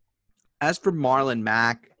 As for Marlon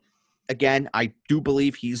Mack, again, I do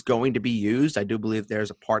believe he's going to be used. I do believe there's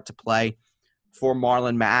a part to play for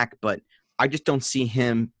Marlon Mack, but I just don't see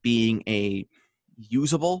him being a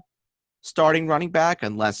usable starting running back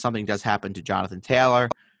unless something does happen to Jonathan Taylor,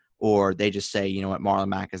 or they just say, Marlon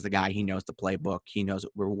Mack is the guy. He knows the playbook. He knows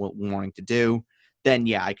what we're wanting to do. Then,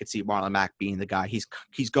 yeah, I could see Marlon Mack being the guy.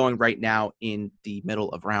 He's going right now in the middle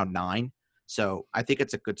of round 9. So I think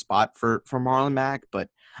it's a good spot for Marlon Mack, but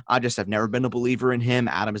I just have never been a believer in him.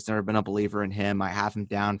 Adam has never been a believer in him. I have him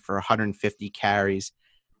down for 150 carries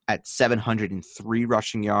at 703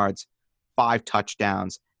 rushing yards, 5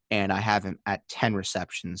 touchdowns, and I have him at 10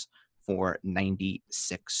 receptions for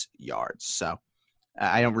 96 yards. So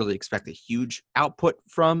I don't really expect a huge output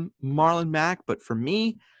from Marlon Mack, but for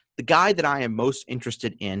me, the guy that I am most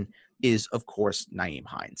interested in is, of course, Nyheim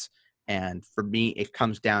Hines. And for me, it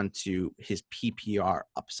comes down to his PPR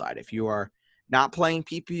upside. If you are not playing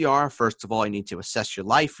PPR, first of all, you need to assess your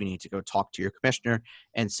life. You need to go talk to your commissioner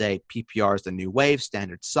and say PPR is the new wave.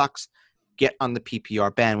 Standard sucks. Get on the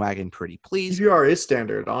PPR bandwagon, pretty please. PPR is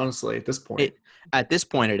standard, honestly, at this point. At this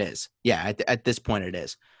point, it is. Yeah, at this point, it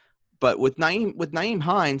is. But with Nyheim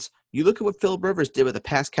Hines, you look at what Philip Rivers did with a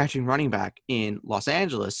pass-catching running back in Los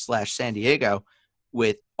Angeles / San Diego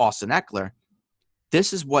with Austin Eckler.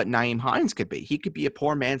 This is what Nyheim Hines could be. He could be a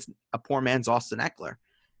poor man's Austin Eckler.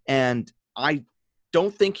 And I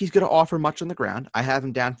don't think he's going to offer much on the ground. I have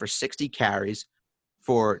him down for 60 carries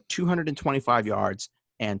for 225 yards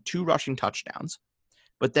and 2 rushing touchdowns.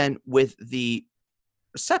 But then with the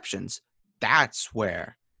receptions, that's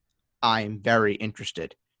where I'm very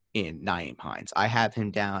interested in Nyheim Hines. I have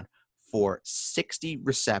him down for 60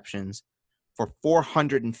 receptions for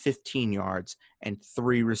 415 yards and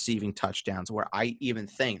 3 receiving touchdowns, where I even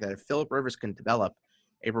think that if Philip Rivers can develop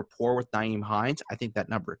a rapport with Nyheim Hines, I think that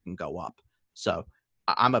number can go up. So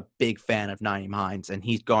I'm a big fan of Nyheim Hines, and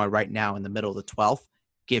he's going right now in the middle of the 12th.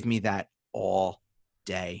 Give me that all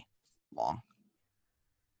day long.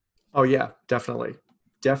 Oh, yeah, definitely.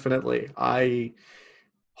 Definitely. I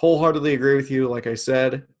wholeheartedly agree with you, like I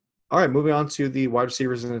said. All right, moving on to the wide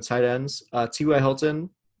receivers and the tight ends. T.Y. Hilton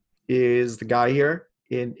is the guy here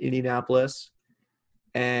in Indianapolis.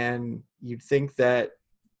 And you'd think that,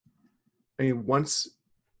 once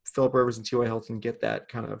Philip Rivers and T.Y. Hilton get that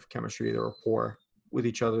kind of chemistry, the rapport with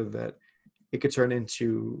each other, that it could turn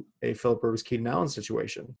into a Philip Rivers, Keenan Allen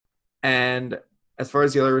situation. And as far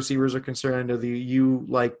as the other receivers are concerned, I know you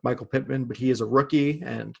like Michael Pittman, but he is a rookie.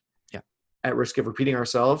 And yeah, at risk of repeating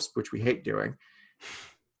ourselves, which we hate doing,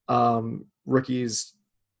 rookies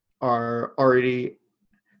are already,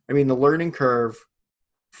 the learning curve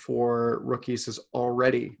for rookies is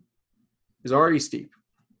already steep.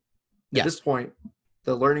 At this point,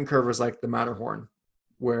 the learning curve is like the Matterhorn,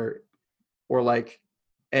 or like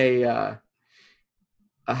a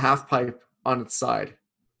half pipe on its side,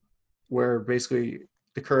 where basically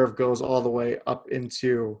the curve goes all the way up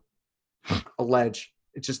into a ledge.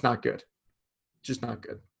 It's just not good. Just not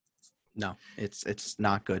good. No, it's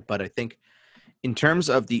not good. But I think in terms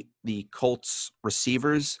of the Colts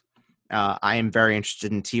receivers, I am very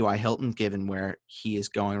interested in T.Y. Hilton, given where he is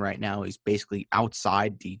going right now. He's basically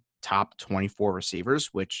outside the top 24 receivers,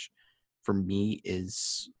 which for me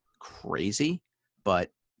is crazy.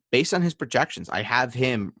 But based on his projections, I have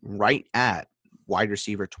him right at wide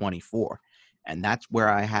receiver 24, and that's where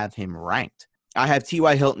I have him ranked. I have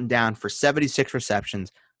T.Y. Hilton down for 76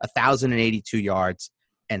 receptions, 1,082 yards,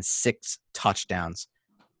 and 6 touchdowns.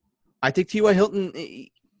 I think T.Y. Hilton,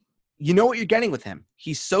 you know what you're getting with him.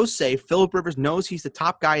 He's so safe. Phillip Rivers knows he's the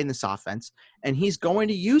top guy in this offense, and he's going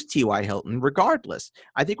to use T.Y. Hilton regardless.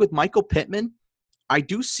 I think with Michael Pittman, I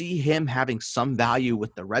do see him having some value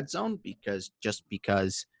with the red zone because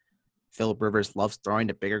Phillip Rivers loves throwing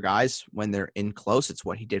to bigger guys when they're in close. It's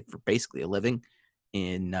what he did for basically a living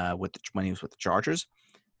when he was with the Chargers.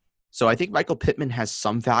 So I think Michael Pittman has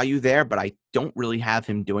some value there, but I don't really have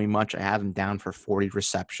him doing much. I have him down for 40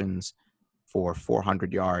 receptions for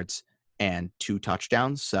 400 yards and 2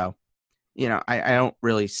 touchdowns. So, I don't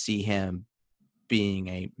really see him being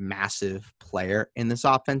a massive player in this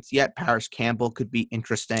offense yet. Paris Campbell could be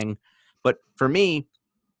interesting. But for me,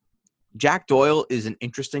 Jack Doyle is an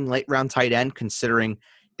interesting late-round tight end, considering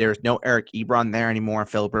there's no Eric Ebron there anymore.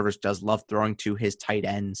 Phillip Rivers does love throwing to his tight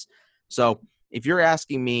ends. So if you're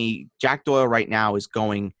asking me, Jack Doyle right now is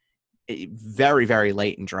going very, very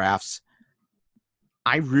late in drafts.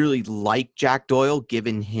 I really like Jack Doyle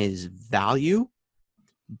given his value,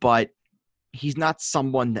 but he's not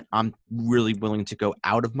someone that I'm really willing to go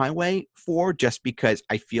out of my way for just because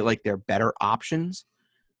I feel like they're better options.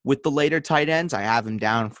 With the later tight ends, I have him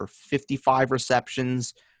down for 55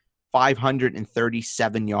 receptions,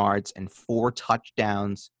 537 yards, and 4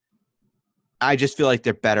 touchdowns. I just feel like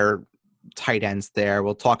they're better tight ends there.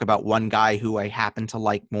 We'll talk about one guy who I happen to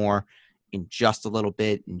like more in just a little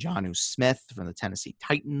bit, in Jonnu Smith from the Tennessee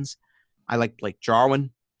Titans. I like Blake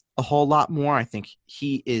Jarwin a whole lot more. I think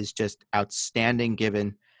he is just outstanding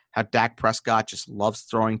given how Dak Prescott just loves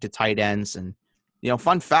throwing to tight ends. And,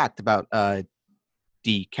 fun fact about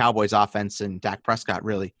the Cowboys offense and Dak Prescott,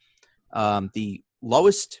 really, the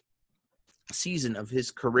lowest season of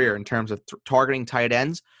his career in terms of targeting tight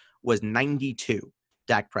ends was 92,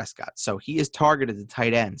 Dak Prescott. So he has targeted the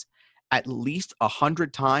tight ends at least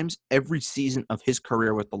 100 times every season of his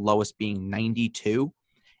career, with the lowest being 92.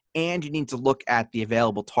 And you need to look at the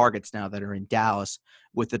available targets now that are in Dallas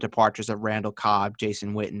with the departures of Randall Cobb,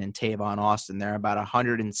 Jason Witten, and Tavon Austin. There are about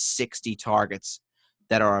 160 targets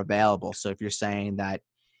that are available. So if you're saying that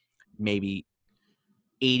maybe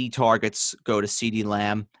 80 targets go to CeeDee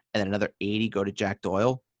Lamb and then another 80 go to Jack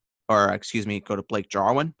Doyle, go to Blake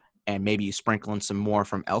Jarwin, and maybe you sprinkle in some more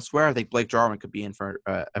from elsewhere, I think Blake Jarwin could be in for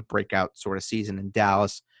a breakout sort of season in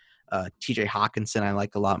Dallas. TJ Hawkinson I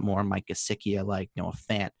like a lot more. Mike Gesicki I like. Noah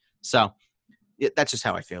Fant. So that's just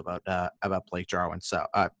how I feel about Blake Jarwin. So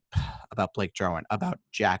about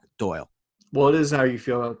Jack Doyle. Well, it is how you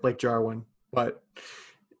feel about Blake Jarwin, but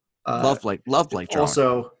love Blake Jarwin.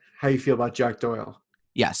 Also, how you feel about Jack Doyle.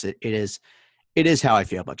 Yes, it is. It is how I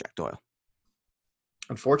feel about Jack Doyle.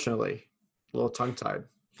 Unfortunately, a little tongue-tied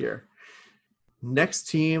here. Next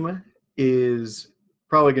team is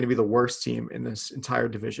probably going to be the worst team in this entire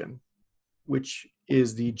division, which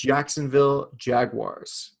is the Jacksonville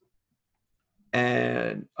Jaguars.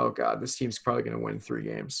 And, oh God, this team's probably going to win 3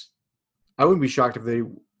 games. I wouldn't be shocked if they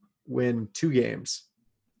win 2 games.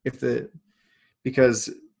 Because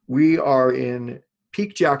we are in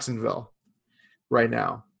peak Jacksonville right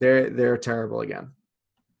now. They're terrible again.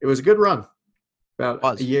 It was a good run.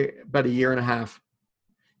 About a year and a half.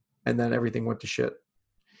 And then everything went to shit.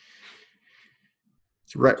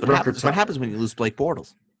 It's record time. What happens when you lose Blake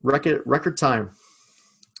Bortles? Record time.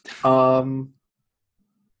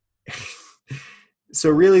 So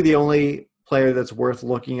really the only player that's worth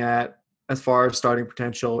looking at as far as starting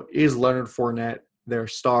potential is Leonard Fournette, their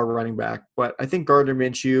star running back. But I think Gardner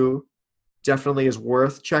Minshew definitely is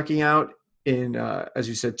worth checking out in, as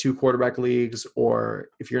you said, 2 quarterback leagues, or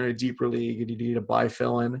if you're in a deeper league and you need a buy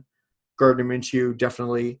fill-in, Gardner Minshew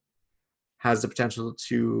definitely has the potential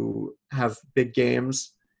to have big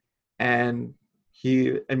games, and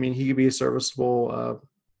he could be a serviceable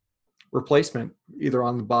replacement either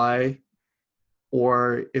on the bye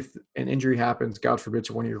or if an injury happens, God forbid,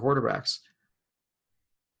 to one of your quarterbacks.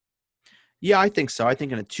 Yeah, I think so. I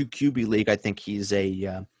think in a 2 QB league, I think he's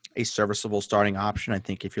a serviceable starting option. I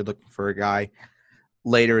think if you're looking for a guy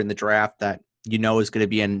later in the draft that you know is going to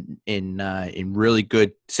be in really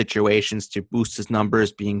good situations to boost his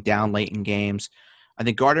numbers, being down late in games, I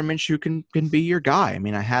think Gardner Minshew can be your guy. I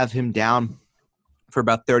mean, I have him down for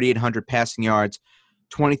about 3,800 passing yards,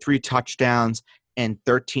 23 touchdowns, and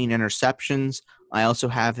 13 interceptions. I also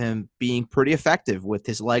have him being pretty effective with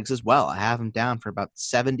his legs as well. I have him down for about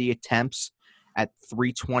 70 attempts at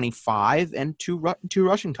 325 and two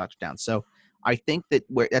rushing touchdowns. So I think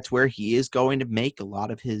that's where he is going to make a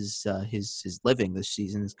lot of his living this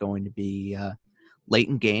season is going to be late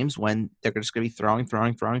in games when they're just going to be throwing.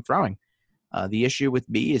 The issue with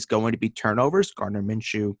me is going to be turnovers. Gardner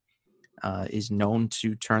Minshew is known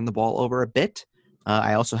to turn the ball over a bit.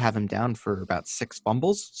 I also have him down for about 6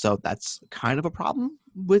 fumbles, so that's kind of a problem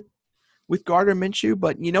with Gardner Minshew.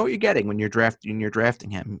 But you know what you're getting when you're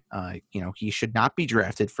drafting him. He should not be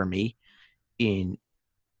drafted for me in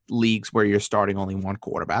leagues where you're starting only one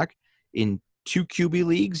quarterback. In 2 QB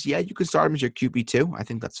leagues, yeah, you can start him as your QB2. I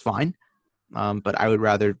think that's fine. But I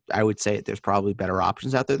would say there's probably better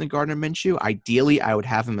options out there than Gardner Minshew. Ideally, I would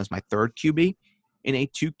have him as my 3rd QB in a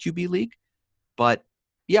 2 QB league. But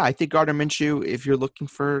yeah, I think Gardner Minshew, if you're looking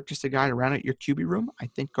for just a guy to round out your QB room, I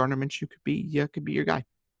think Gardner Minshew could be your guy.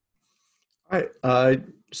 All right.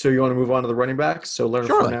 So you want to move on to the running backs? So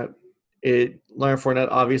Leonard Fournette. Leonard Fournette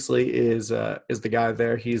obviously is the guy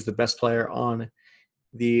there. He's the best player on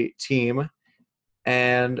the team.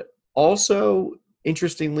 And also,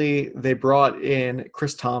 interestingly, they brought in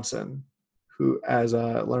Chris Thompson, who as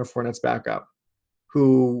Leonard Fournette's backup,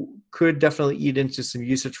 who could definitely eat into some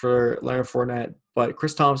usage for Leonard Fournette. But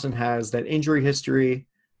Chris Thompson has that injury history,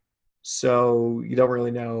 so you don't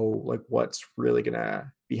really know like what's really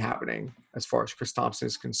gonna be happening as far as Chris Thompson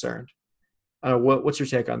is concerned. What's your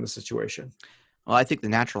take on the situation? Well, I think the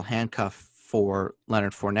natural handcuff for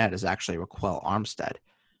Leonard Fournette is actually Raquel Armstead.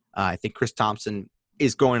 I think Chris Thompson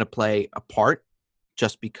is going to play a part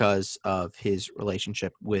just because of his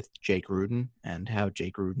relationship with Jay Gruden and how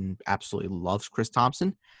Jay Gruden absolutely loves Chris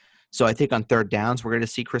Thompson. So I think on 3rd downs, we're going to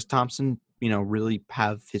see Chris Thompson, really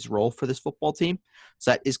have his role for this football team. So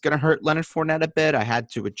that is going to hurt Leonard Fournette a bit. I had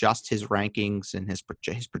to adjust his rankings and his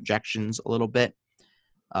projections a little bit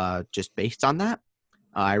just based on that.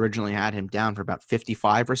 I originally had him down for about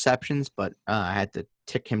 55 receptions, but I had to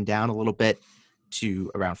tick him down a little bit to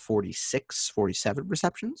around 46, 47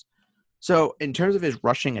 receptions. So in terms of his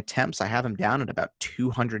rushing attempts, I have him down at about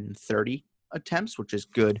 230 attempts, which is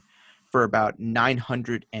good for about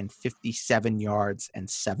 957 yards and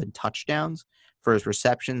 7 touchdowns. For his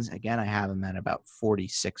receptions, again, I have him at about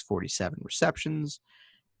 46, 47 receptions,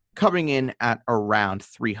 coming in at around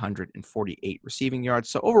 348 receiving yards.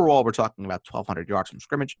 So overall, we're talking about 1,200 yards from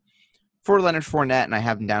scrimmage for Leonard Fournette, and I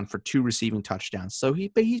have him down for 2 receiving touchdowns. So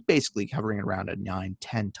he's basically hovering around a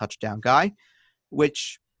 9-10 touchdown guy,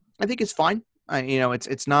 which I think is fine.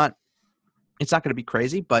 It's not going to be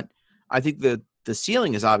crazy, but I think the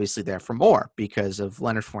ceiling is obviously there for more because of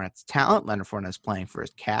Leonard Fournette's talent. Leonard Fournette is playing for his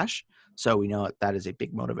cash, so we know that is a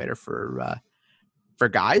big motivator for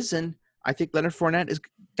guys. And I think Leonard Fournette is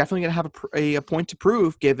definitely going to have a point to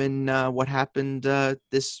prove given what happened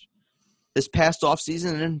this past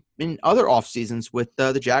offseason and in other off seasons with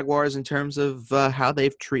the Jaguars in terms of how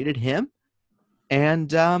they've treated him.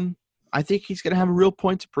 And I think he's going to have a real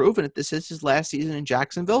point to prove. And if this is his last season in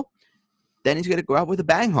Jacksonville, then he's going to go out with a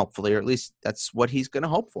bang, hopefully, or at least that's what he's going to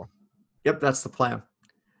hope for. Yep, that's the plan.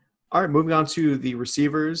 All right, moving on to the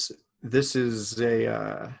receivers. This is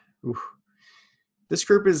this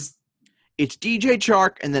group is... It's DJ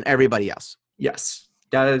Chark and then everybody else. Yes,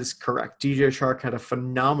 that is correct. DJ Chark had a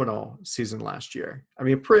phenomenal season last year. I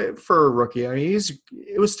mean, for a rookie,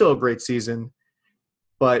 it was still a great season,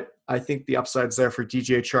 but I think the upside's there for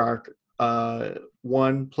DJ Chark.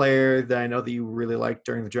 One player that I know that you really liked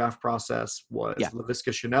during the draft process was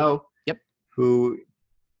Laviska Shenault, who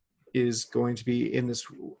is going to be in this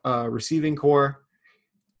receiving core.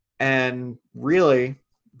 And really,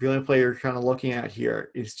 the only player you're kind of looking at here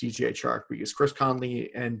is DJ Chark because Chris Conley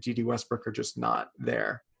and Dede Westbrook are just not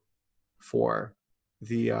there for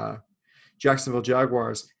the Jacksonville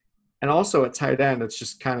Jaguars. And also at tight end, it's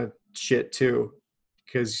just kind of shit too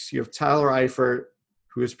because you have Tyler Eifert,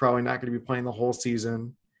 who is probably not going to be playing the whole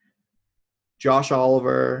season. Josh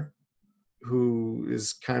Oliver, who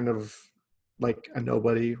is kind of like a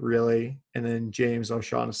nobody, really. And then James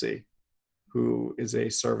O'Shaughnessy, who is a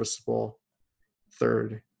serviceable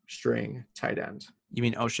third string tight end. You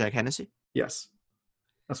mean Oshag Hennessy? Yes.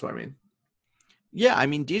 That's what I mean. Yeah, I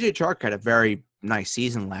mean, DJ Chark had a very nice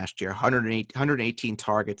season last year. 118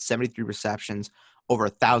 targets, 73 receptions, over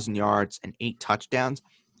 1,000 yards, and 8 touchdowns.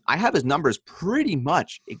 I have his numbers pretty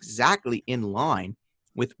much exactly in line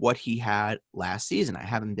with what he had last season. I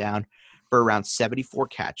have him down for around 74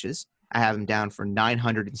 catches. I have him down for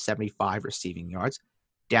 975 receiving yards,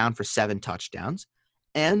 down for 7 touchdowns.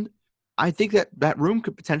 And I think that room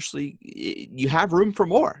could potentially – you have room for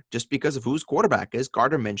more just because of whose quarterback is.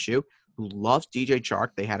 Gardner Minshew, who loves DJ Chark.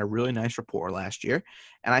 They had a really nice rapport last year,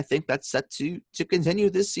 and I think that's set to continue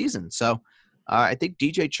this season. So I think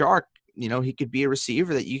DJ Chark, he could be a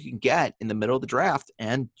receiver that you can get in the middle of the draft,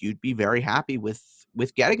 and you'd be very happy with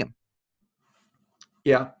getting him.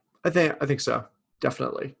 Yeah, I think so.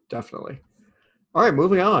 Definitely. All right,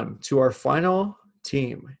 moving on to our final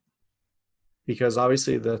team, because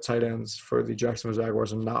obviously the tight ends for the Jacksonville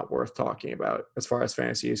Jaguars are not worth talking about as far as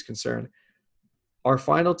fantasy is concerned. Our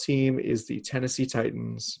final team is the Tennessee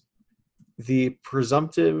Titans, the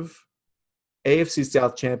presumptive AFC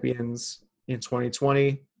South champions in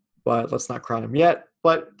 2020, but let's not crown them yet.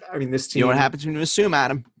 But, I mean, this team – You know what happens when you assume,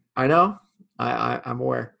 Adam? I know. I'm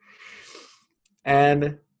aware.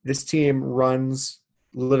 And this team runs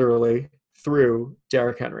literally through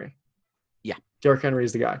Derrick Henry. Yeah. Derrick Henry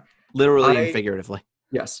is the guy. Literally and figuratively.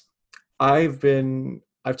 Yes. I've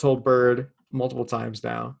told Bird multiple times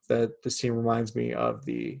now that this team reminds me of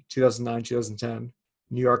the 2009-2010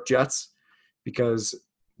 New York Jets, because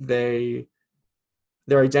their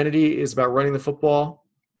identity is about running the football.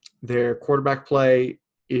 Their quarterback play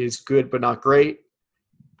is good but not great.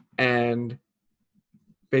 And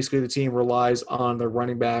basically the team relies on their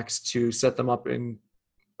running backs to set them up in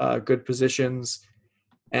good positions.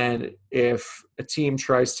 And if a team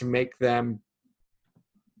tries to make the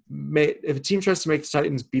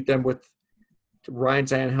Titans beat them with Ryan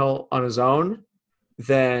Tannehill on his own,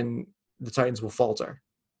 then the Titans will falter,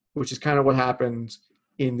 which is kind of what happened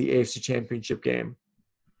in the AFC Championship game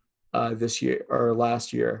this year or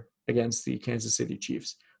last year against the Kansas City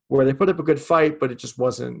Chiefs, where they put up a good fight, but it just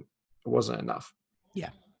wasn't enough. Yeah.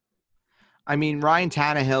 I mean, Ryan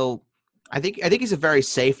Tannehill, I think he's a very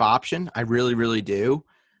safe option. I really, really do.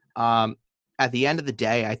 At the end of the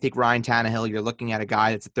day, I think Ryan Tannehill, you're looking at a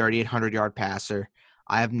guy that's a 3,800-yard passer.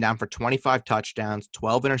 I have him down for 25 touchdowns,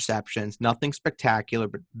 12 interceptions, nothing spectacular,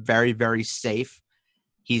 but very, very safe.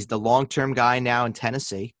 He's the long-term guy now in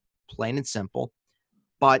Tennessee, plain and simple.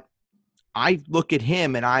 But I look at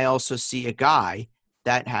him and I also see a guy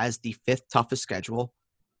that has the 5th toughest schedule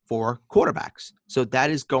for quarterbacks. So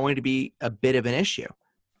that is going to be a bit of an issue.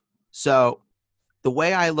 So the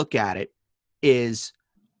way I look at it is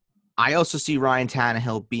I also see Ryan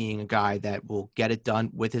Tannehill being a guy that will get it done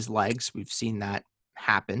with his legs. We've seen that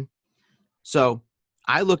happen. So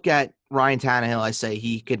I look at Ryan Tannehill, I say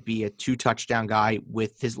he could be a 2-touchdown guy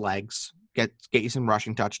with his legs, get you some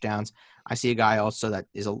rushing touchdowns. I see a guy also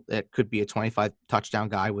that could be a 25-touchdown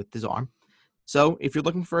guy with his arm. So if you're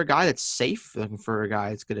looking for a guy that's safe, looking for a guy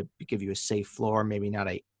that's going to give you a safe floor, maybe not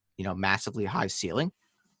a massively high ceiling,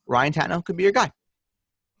 Ryan Tannehill could be your guy.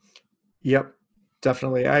 Yep,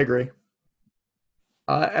 definitely. I agree.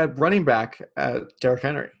 At running back, Derrick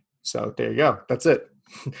Henry. So there you go. That's it.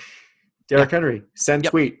 Derrick Henry. Send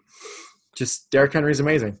tweet. Just Derrick Henry's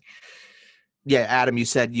amazing. Yeah, Adam, you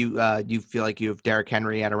said you feel like you have Derrick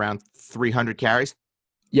Henry at around 300 carries?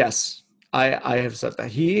 Yes, I have said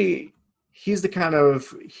that. He's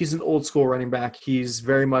an old school running back. He's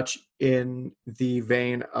very much in the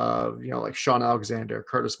vein of, like Sean Alexander,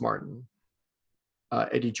 Curtis Martin,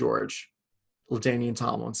 Eddie George, LaDainian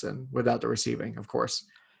Tomlinson, without the receiving, of course.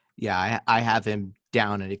 Yeah, I have him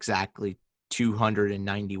down at exactly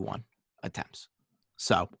 291 attempts.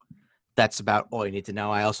 So that's about all you need to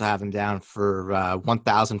know. I also have him down for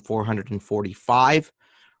 1,445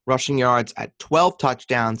 rushing yards at 12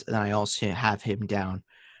 touchdowns, and I also have him down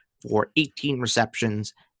for 18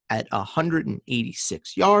 receptions at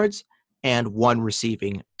 186 yards and 1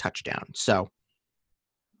 receiving touchdown. So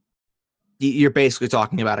you're basically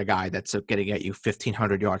talking about a guy that's going to get you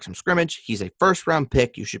 1,500 yards from scrimmage. He's a first-round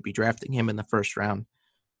pick. You should be drafting him in the first round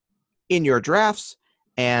in your drafts,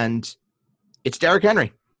 and it's Derrick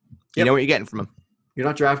Henry. You know what you're getting from him. You're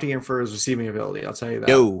not drafting him for his receiving ability, I'll tell you that.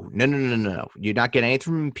 No. You're not getting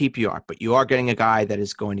anything from PPR, but you are getting a guy that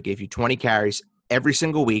is going to give you 20 carries every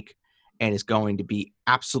single week and is going to be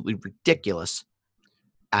absolutely ridiculous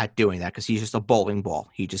at doing that because he's just a bowling ball.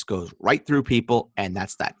 He just goes right through people, and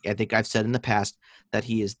that's that. I think I've said in the past that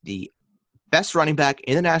he is the best running back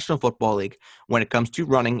in the National Football League when it comes to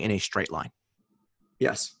running in a straight line.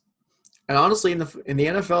 Yes. And honestly, in the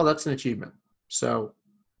NFL, that's an achievement. So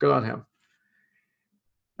good on him.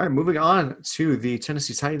 All right, moving on to the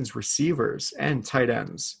Tennessee Titans receivers and tight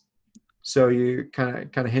ends. So you kind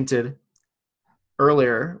of hinted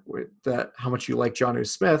earlier with that how much you like Jonnu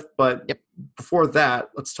Smith, but before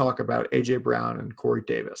that, let's talk about A.J. Brown and Corey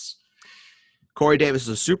Davis. Corey Davis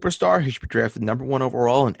is a superstar. He should be drafted number 1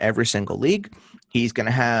 overall in every single league. He's going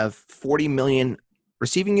to have 40 million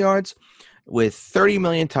receiving yards with 30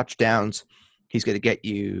 million touchdowns. He's going to get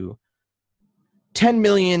you 10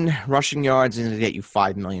 million rushing yards and he's going to get you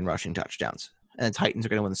 5 million rushing touchdowns. And the Titans are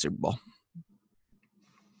going to win the Super Bowl.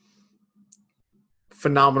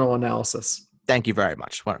 Phenomenal analysis. Thank you very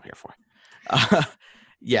much. What I'm here for.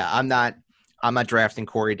 I'm not drafting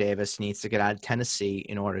Corey Davis. He needs to get out of Tennessee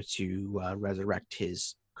in order to resurrect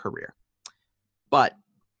his career. But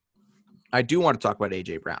I do want to talk about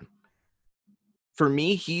A.J. Brown. For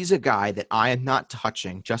me, he's a guy that I am not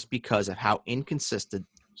touching just because of how inconsistent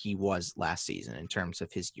he was last season in terms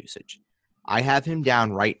of his usage. I have him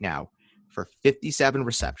down right now for 57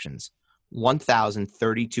 receptions,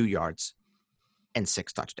 1,032 yards, and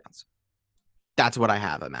 6 touchdowns. That's what I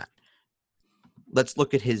have him at. Let's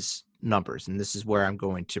look at his numbers, and this is where I'm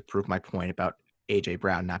going to prove my point about A.J.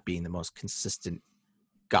 Brown not being the most consistent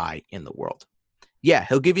guy in the world. Yeah,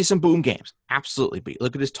 he'll give you some boom games. Absolutely. But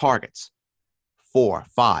look at his targets. 4,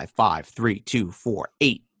 5, 5, 3, 2, 4,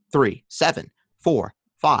 8, 3, 7, 4,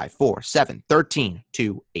 5, 4, 7, 13,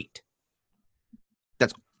 2, 8.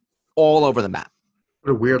 That's all over the map.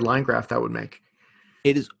 What a weird line graph that would make.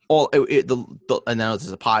 It is all I know this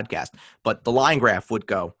is a podcast, but the line graph would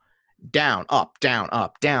go down, up, down,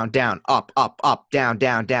 up, down, down, up, up, up, down,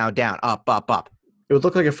 down, down, down, up, up, up. It would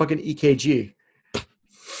look like a fucking EKG.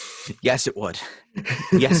 Yes, it would.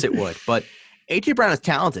 Yes, it would. But A.J. Brown is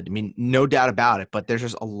talented. I mean, no doubt about it. But there's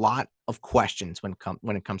just a lot of questions when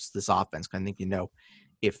it comes to this offense. I think,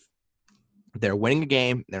 if they're winning a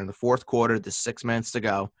game, they're in the fourth quarter, there's 6 minutes to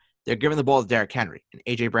go, they're giving the ball to Derrick Henry, and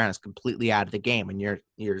A.J. Brown is completely out of the game. And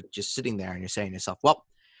you're just sitting there and you're saying to yourself, well,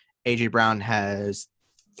 A.J. Brown has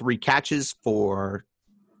 3 catches for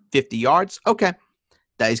 50 yards. Okay,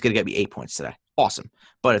 that he's going to get me 8 points today. Awesome.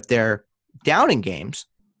 But if they're down in games,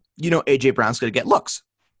 A.J. Brown's going to get looks.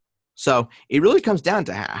 So it really comes down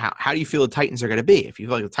to how do you feel the Titans are going to be. If you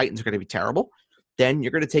feel like the Titans are going to be terrible, then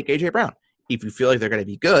you're going to take A.J. Brown. If you feel like they're going to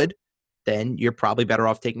be good, then you're probably better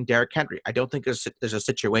off taking Derrick Henry. I don't think there's a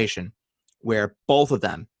situation where both of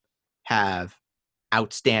them have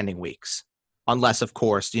outstanding weeks, unless, of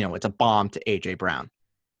course, it's a bomb to A.J. Brown.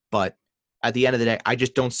 But at the end of the day, I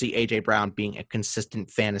just don't see A.J. Brown being a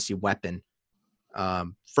consistent fantasy weapon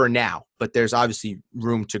for now. But there's obviously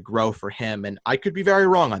room to grow for him. And I could be very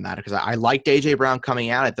wrong on that because I liked A.J. Brown coming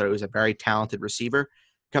out. I thought he was a very talented receiver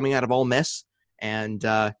coming out of Ole Miss. And,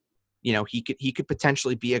 he could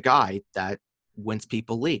potentially be a guy that wins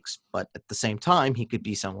people leagues. But at the same time, he could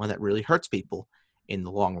be someone that really hurts people in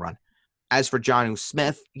the long run. As for Jonnu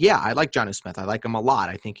Smith, yeah, I like Jonnu Smith. I like him a lot.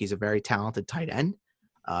 I think he's a very talented tight end.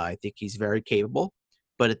 I think he's very capable.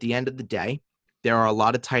 But at the end of the day, there are a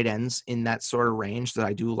lot of tight ends in that sort of range that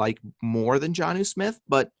I do like more than Jonnu Smith.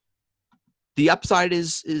 But the upside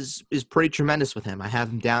is pretty tremendous with him. I have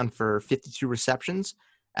him down for 52 receptions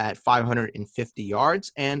at 550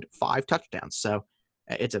 yards and 5 touchdowns. So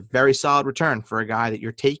it's a very solid return for a guy that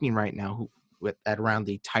you're taking right now at around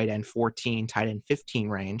the tight end 14, tight end 15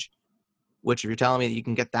 range, which if you're telling me that you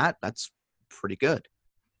can get that, that's pretty good.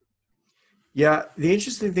 Yeah, the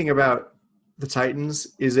interesting thing about the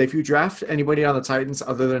Titans is if you draft anybody on the Titans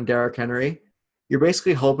other than Derrick Henry, you're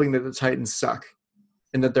basically hoping that the Titans suck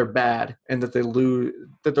and that they're bad and that they're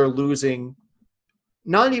losing.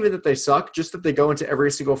 Not even that they suck, just that they go into every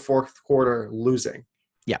single fourth quarter losing.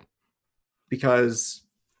 Yeah. Because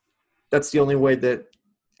that's the only way that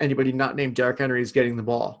anybody not named Derrick Henry is getting the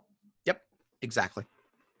ball. Yep, exactly.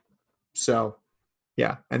 So,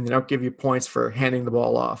 yeah, and they don't give you points for handing the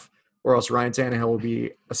ball off, or else Ryan Tannehill will be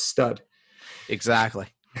a stud. Exactly.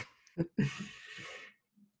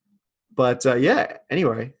 But,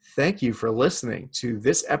 anyway, thank you for listening to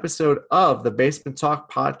this episode of the Basement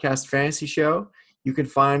Talk Podcast Fantasy Show. You can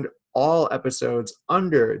find all episodes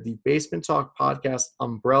under the Basement Talk Podcast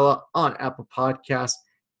umbrella on Apple Podcasts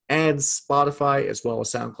and Spotify, as well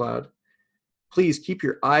as SoundCloud. Please keep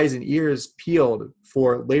your eyes and ears peeled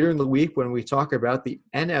for later in the week when we talk about the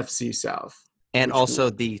NFC South. And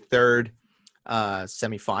also the third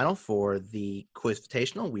semifinal for the Quiz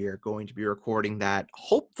Invitational. We are going to be recording that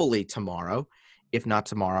hopefully tomorrow. If not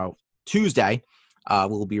tomorrow, Tuesday.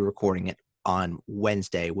 We'll be recording it on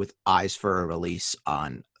Wednesday with eyes for a release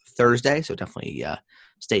on Thursday. So definitely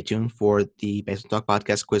stay tuned for the Basement Talk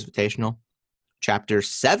Podcast Quiz Invitational, Chapter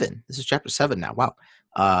 7. This is Chapter 7 now. Wow.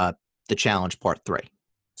 The Challenge Part 3.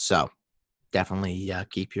 So definitely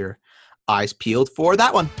keep your eyes peeled for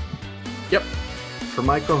that one. Yep. For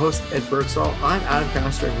my co-host, Ed Birdsall, I'm Adam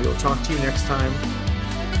Castro, and we will talk to you next time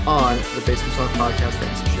on the Basement Talk Podcast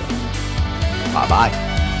Fantasy Show. Bye-bye.